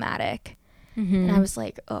problematic. And I was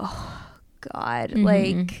like, oh God,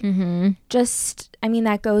 like just, I mean,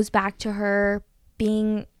 that goes back to her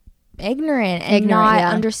being ignorant and not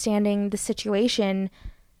understanding the situation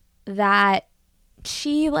that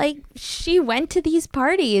she went to these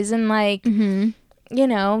parties and like, you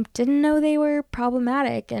know, didn't know they were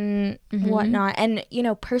problematic and whatnot. And, you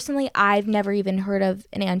know, personally, I've never even heard of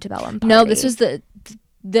an antebellum party. No, this was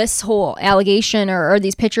this whole allegation or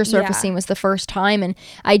these pictures surfacing was the first time. And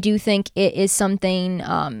I do think it is something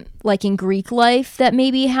like in Greek life that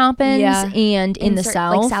maybe happens and in the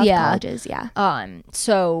South. Like South colleges,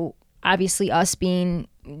 so obviously us being,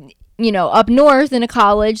 you know, up north in a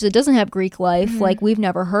college that doesn't have Greek life, like we've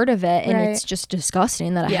never heard of it. And it's just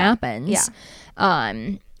disgusting that it happens.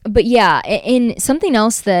 But yeah, in something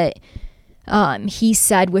else that he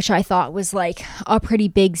said, which I thought was like a pretty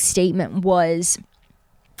big statement, was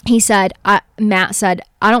he said, Matt said,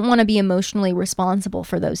 I don't want to be emotionally responsible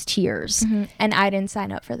for those tears. And I didn't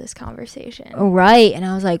sign up for this conversation. Oh, right. And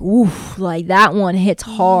I was like, oof, like that one hits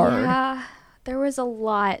hard. Yeah, there were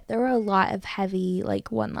a lot of heavy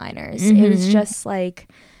like one-liners. It was just like,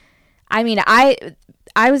 I mean, I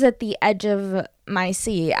was at the edge of my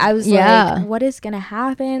seat. I was like, what is going to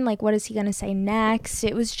happen? Like, what is he going to say next?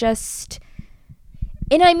 It was just...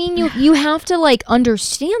 And I mean, you have to like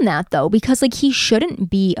understand that though, because like he shouldn't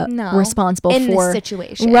be responsible in for this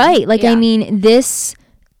situation, right? Like I mean, this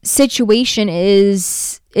situation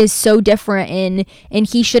is so different, and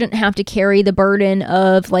he shouldn't have to carry the burden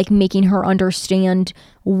of like making her understand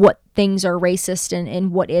what things are racist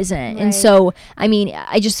and what isn't. And so I mean,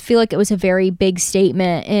 I just feel like it was a very big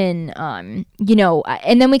statement. And you know,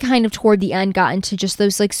 and then we kind of toward the end got into just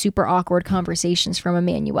those like super awkward conversations from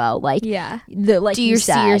Emmanuel, like do you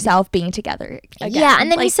see yourself being together again?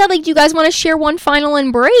 And then he said, like, do you guys want to share one final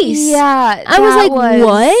embrace? I was like,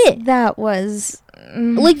 what? That was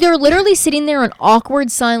like, they're literally sitting there in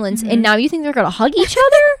awkward silence, and now you think they're gonna hug each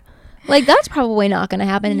other? Like, that's probably not going to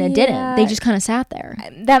happen, and it didn't. They just kind of sat there.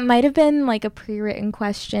 That might have been, like, a pre-written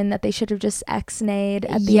question that they should have just X-nayed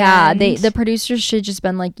at the end. Yeah, the producers should just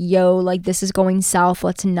been like, yo, like, this is going south.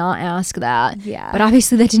 Let's not ask that. Yeah. But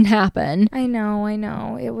obviously that didn't happen. I know.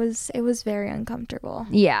 It was very uncomfortable.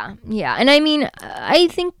 Yeah. And I mean, I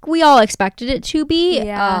think we all expected it to be.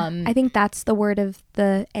 Yeah. I think that's the word of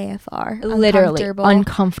the AFR. Literally.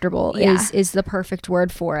 Uncomfortable is the perfect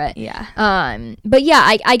word for it. Yeah. But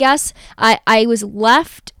yeah, I guess I was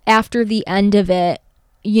left after the end of it,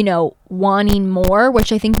 you know, wanting more,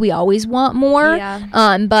 which I think we always want more.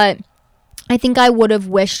 Yeah. But I think I would have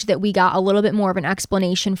wished that we got a little bit more of an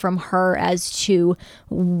explanation from her as to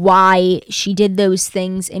why she did those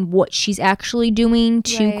things and what she's actually doing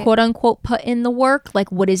to quote unquote put in the work.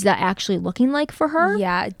 Like, what is that actually looking like for her?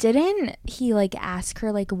 Yeah. Didn't he like ask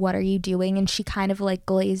her, like, what are you doing? And she kind of like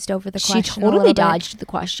glazed over the question. She totally dodged the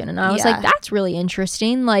question. And I was like, that's really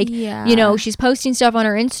interesting. Like, you know, she's posting stuff on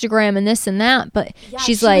her Instagram and this and that, but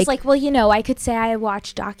she was like, well, you know, I could say I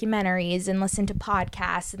watch documentaries and listen to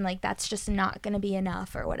podcasts, and like, that's just not gonna be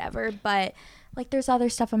enough or whatever, but like, there's other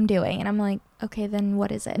stuff I'm doing. And I'm like, okay, then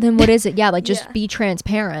what is it? Yeah, like, just be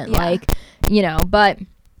transparent. Like, you know. But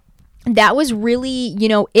that was really, you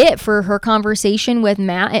know, it for her conversation with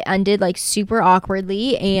Matt. It ended like super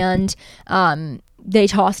awkwardly, and they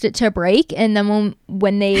tossed it to break, and then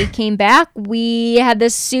when they came back, we had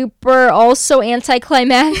this super also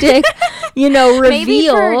anticlimactic you know,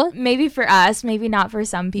 reveal. Maybe for us, maybe not for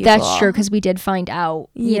some people. That's true, because we did find out,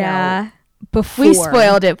 you know, before. We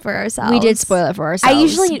spoiled it for ourselves. We did spoil it for ourselves. I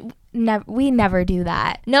usually we never do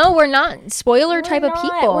that. No, we're not spoiler type of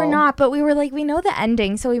people. We're not, but we were like, we know the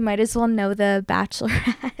ending, so we might as well know the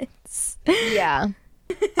Bachelorettes. Yeah.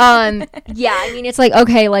 Yeah, I mean, it's like,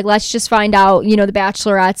 okay, like, let's just find out, you know, the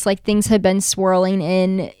Bachelorettes, like, things have been swirling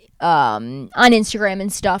in on Instagram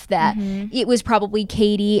and stuff that it was probably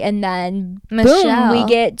Katie, and then Michelle. Boom, we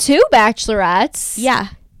get two Bachelorettes. Yeah.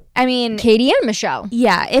 I mean, Katie and Michelle.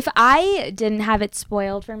 Yeah, if I didn't have it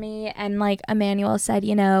spoiled for me, and like Emmanuel said,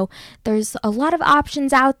 you know, there's a lot of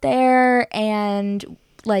options out there, and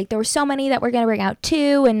like there were so many that we're gonna bring out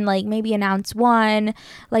two, and like maybe announce one.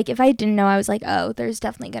 Like, if I didn't know, I was like, oh, there's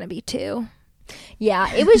definitely gonna be two.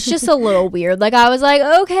 Yeah, it was just a little weird. Like, I was like,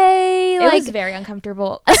 okay, it like, was very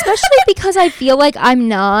uncomfortable, especially because I feel like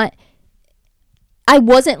I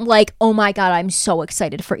wasn't like, oh my God, I'm so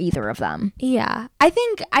excited for either of them. Yeah, I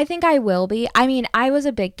think I will be. I mean, I was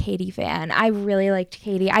a big Katie fan. I really liked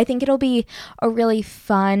Katie. I think it'll be a really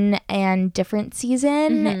fun and different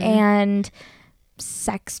season, and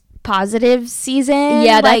sex positive season.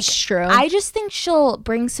 Yeah, Like, that's true. I just think she'll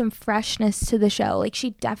bring some freshness to the show. Like,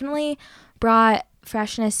 she definitely brought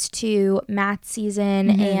freshness to Matt's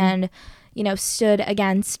season and, you know, stood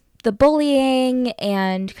against the bullying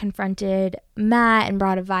and confronted Matt and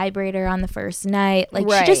brought a vibrator on the first night. Like,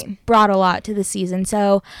 she just brought a lot to the season.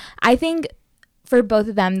 So I think for both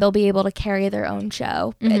of them, they'll be able to carry their own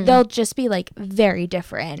show. They'll just be like very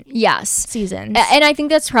different seasons. And I think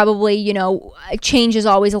that's probably, you know, change is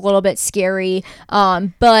always a little bit scary,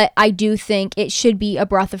 but I do think it should be a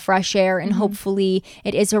breath of fresh air, and hopefully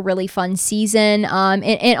it is a really fun season.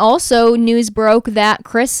 And also news broke that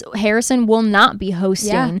Chris Harrison will not be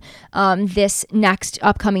hosting this next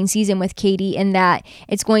upcoming season with Katie, and that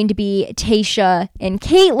it's going to be Tayshia and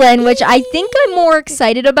Caitlyn, which I think I'm more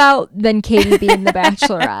excited about than Katie being the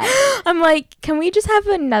Bachelorette. I'm like, can we just have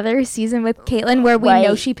another season with Caitlyn where we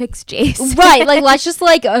know she picks Jason? Right, like let's just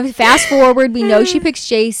like fast forward. We know she picks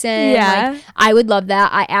Jason. Yeah, like, I would love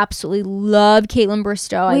that. I absolutely love Caitlyn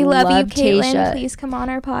Bristowe. We love you, Caitlyn. Tayshia. Please come on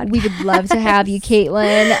our podcast. We would love to have you,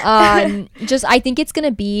 Caitlyn. Just I think it's gonna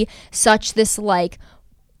be such this like,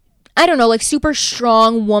 I don't know, like super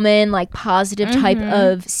strong woman, like positive type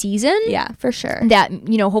of season. Yeah, for sure. That,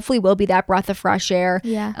 you know, hopefully will be that breath of fresh air.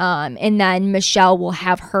 Yeah. And then Michelle will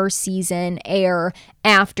have her season air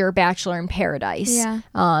after Bachelor in Paradise.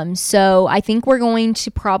 Yeah. So I think we're going to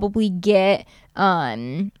probably get a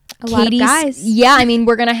lot of guys. Yeah, I mean,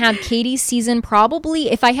 we're gonna have Katie's season probably,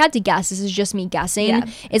 if I had to guess, this is just me guessing,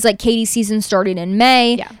 it's like Katie's season started in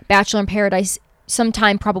May, Bachelor in Paradise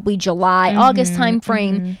sometime probably July, August time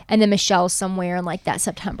frame, and then Michelle somewhere in like that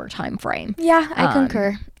September time frame. Yeah, I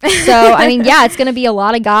concur. So I mean, yeah, it's gonna be a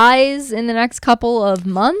lot of guys in the next couple of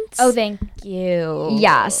months. Oh, thank you.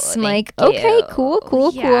 Yes. I'm like, you. okay,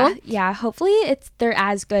 cool. Yeah, hopefully they're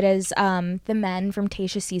as good as the men from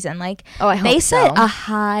Tayshia's season. Like, I hope they set so. a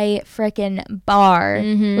high freaking bar.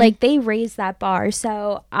 Like, they raised that bar.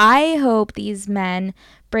 So I hope these men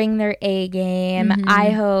bring their A game.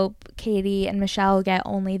 I hope Katie and Michelle get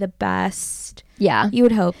only the best. Yeah. You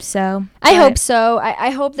would hope so. I hope so. I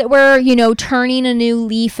hope that we're, you know, turning a new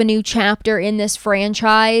leaf, a new chapter in this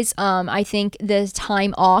franchise. I think the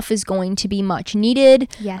time off is going to be much needed.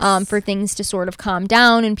 Yes. For things to sort of calm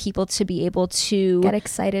down and people to be able to get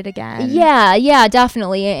excited again. Yeah,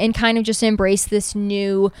 definitely. And kind of just embrace this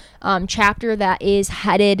new chapter that is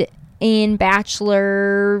headed in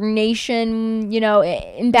Bachelor Nation, you know,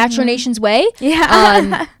 in Bachelor Nation's way.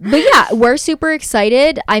 Yeah. But yeah, we're super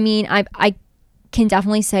excited. I mean, I can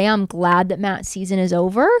definitely say I'm glad that Matt's season is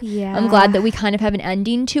over. Yeah. I'm glad that we kind of have an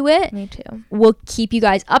ending to it. Me too. We'll keep you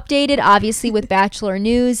guys updated, obviously, with Bachelor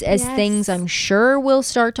news as things I'm sure will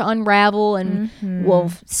start to unravel, and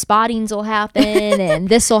spottings will happen and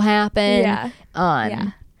this will hain.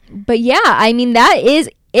 Yeah. But yeah, I mean, that is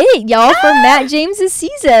it, y'all, for Matt James's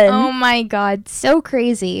season. Oh my God, so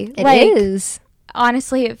crazy. It is.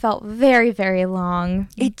 Honestly, it felt very, very long.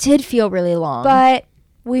 It did feel really long. But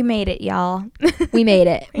we made it, y'all. We made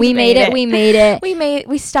it. We made it.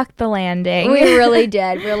 We stuck the landing. We really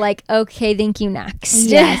did. We're like, okay, thank you, next.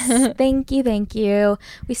 Yes. Thank you.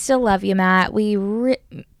 We still love you, Matt.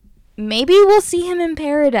 Maybe we'll see him in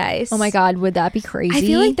Paradise. Oh my God, would that be crazy? I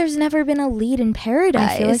feel like there's never been a lead in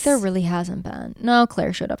Paradise. I feel like there really hasn't been. No,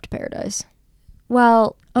 Claire showed up to Paradise.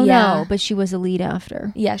 Well, no, but she was a lead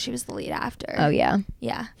after. Yeah, she was the lead after. Oh, yeah.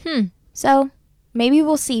 Yeah. So maybe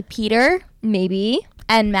we'll see Peter. Maybe.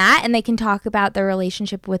 And Matt, and they can talk about their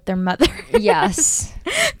relationship with their mother. Yes.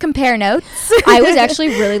 Compare notes. I was actually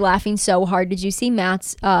really laughing so hard. Did you see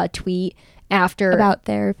Matt's tweet after about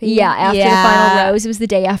therapy? Yeah, after the final rose. It was the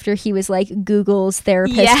day after he was like, Google's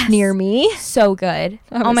therapist near me. So good.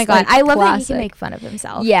 Oh my God. I love that he can make fun of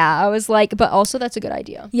himself. Yeah, I was like, but also that's a good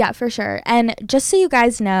idea. Yeah, for sure. And just so you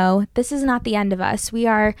guys know, this is not the end of us. We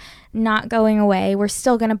are not going away. We're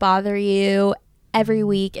still going to bother you every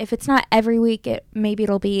week. If it's not every week, maybe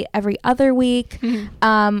it'll be every other week.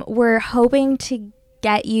 We're hoping to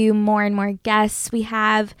get you more and more guests. We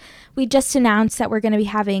just announced that we're going to be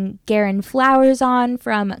having Garen Flowers on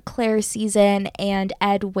from Claire's season and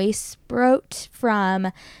Ed Weisbrot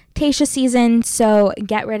from Tayshia season. So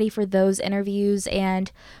get ready for those interviews,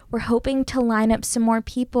 and we're hoping to line up some more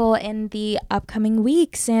people in the upcoming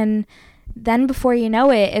weeks, and then before you know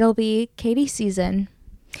it, it'll be Katie's season.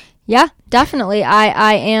 Yeah, definitely.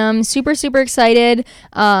 I am super, super excited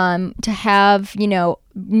to have, you know,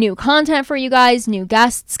 new content for you guys, new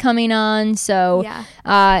guests coming on. So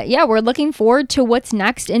we're looking forward to what's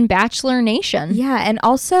next in Bachelor Nation. Yeah, and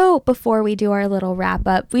also before we do our little wrap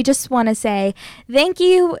up, we just want to say thank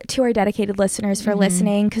you to our dedicated listeners for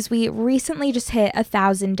listening, because we recently just hit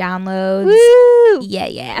 1,000 downloads. Woo!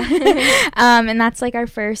 Yeah. And that's like our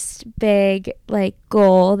first big like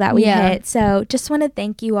goal that we hit. So just want to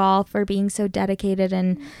thank you all for being so dedicated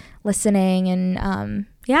and listening, and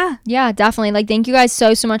yeah, definitely. Like, thank you guys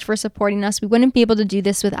so much for supporting us. We wouldn't be able to do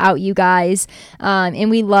this without you guys. And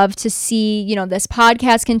we love to see, this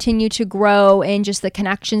podcast continue to grow, and just the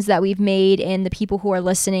connections that we've made and the people who are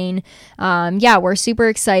listening. We're super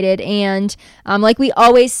excited. And like we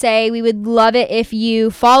always say, we would love it if you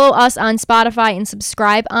follow us on Spotify and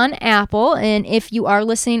subscribe on Apple. And if you are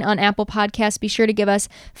listening on Apple Podcasts, be sure to give us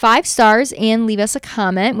 5 stars and leave us a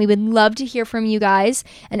comment. We would love to hear from you guys.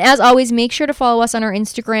 And as always, make sure to follow us on our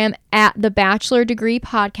Instagram at the Bachelor Degree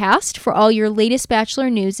Podcast for all your latest Bachelor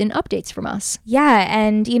news and updates from us. Yeah,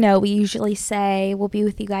 and we usually say we'll be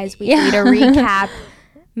with you guys weekly to recap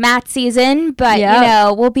Matt's season, but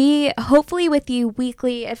we'll be hopefully with you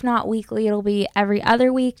weekly. If not weekly, it'll be every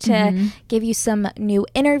other week to give you some new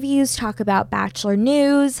interviews, talk about Bachelor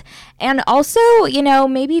news, and also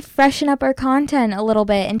maybe freshen up our content a little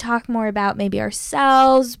bit and talk more about maybe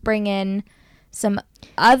ourselves, bring in some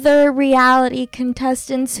other reality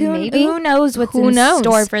contestants. Who knows what's in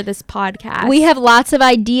store for this podcast. We have lots of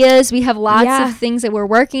ideas. We have lots of things that we're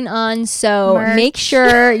working on. So make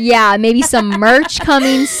sure, maybe some merch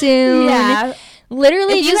coming soon. Yeah.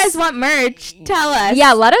 Literally, if you guys want merch, tell us.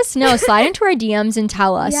 Yeah, let us know. Slide into our DMs and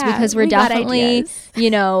tell us, because we're definitely,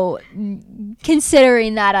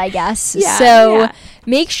 considering that, I guess.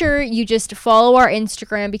 Make sure you just follow our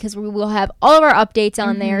Instagram, because we will have all of our updates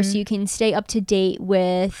on there, so you can stay up to date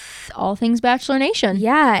with all things Bachelor Nation.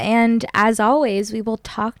 Yeah, and as always, we will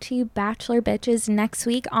talk to you Bachelor bitches next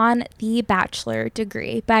week on The Bachelor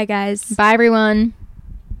Degree. Bye, guys. Bye, everyone.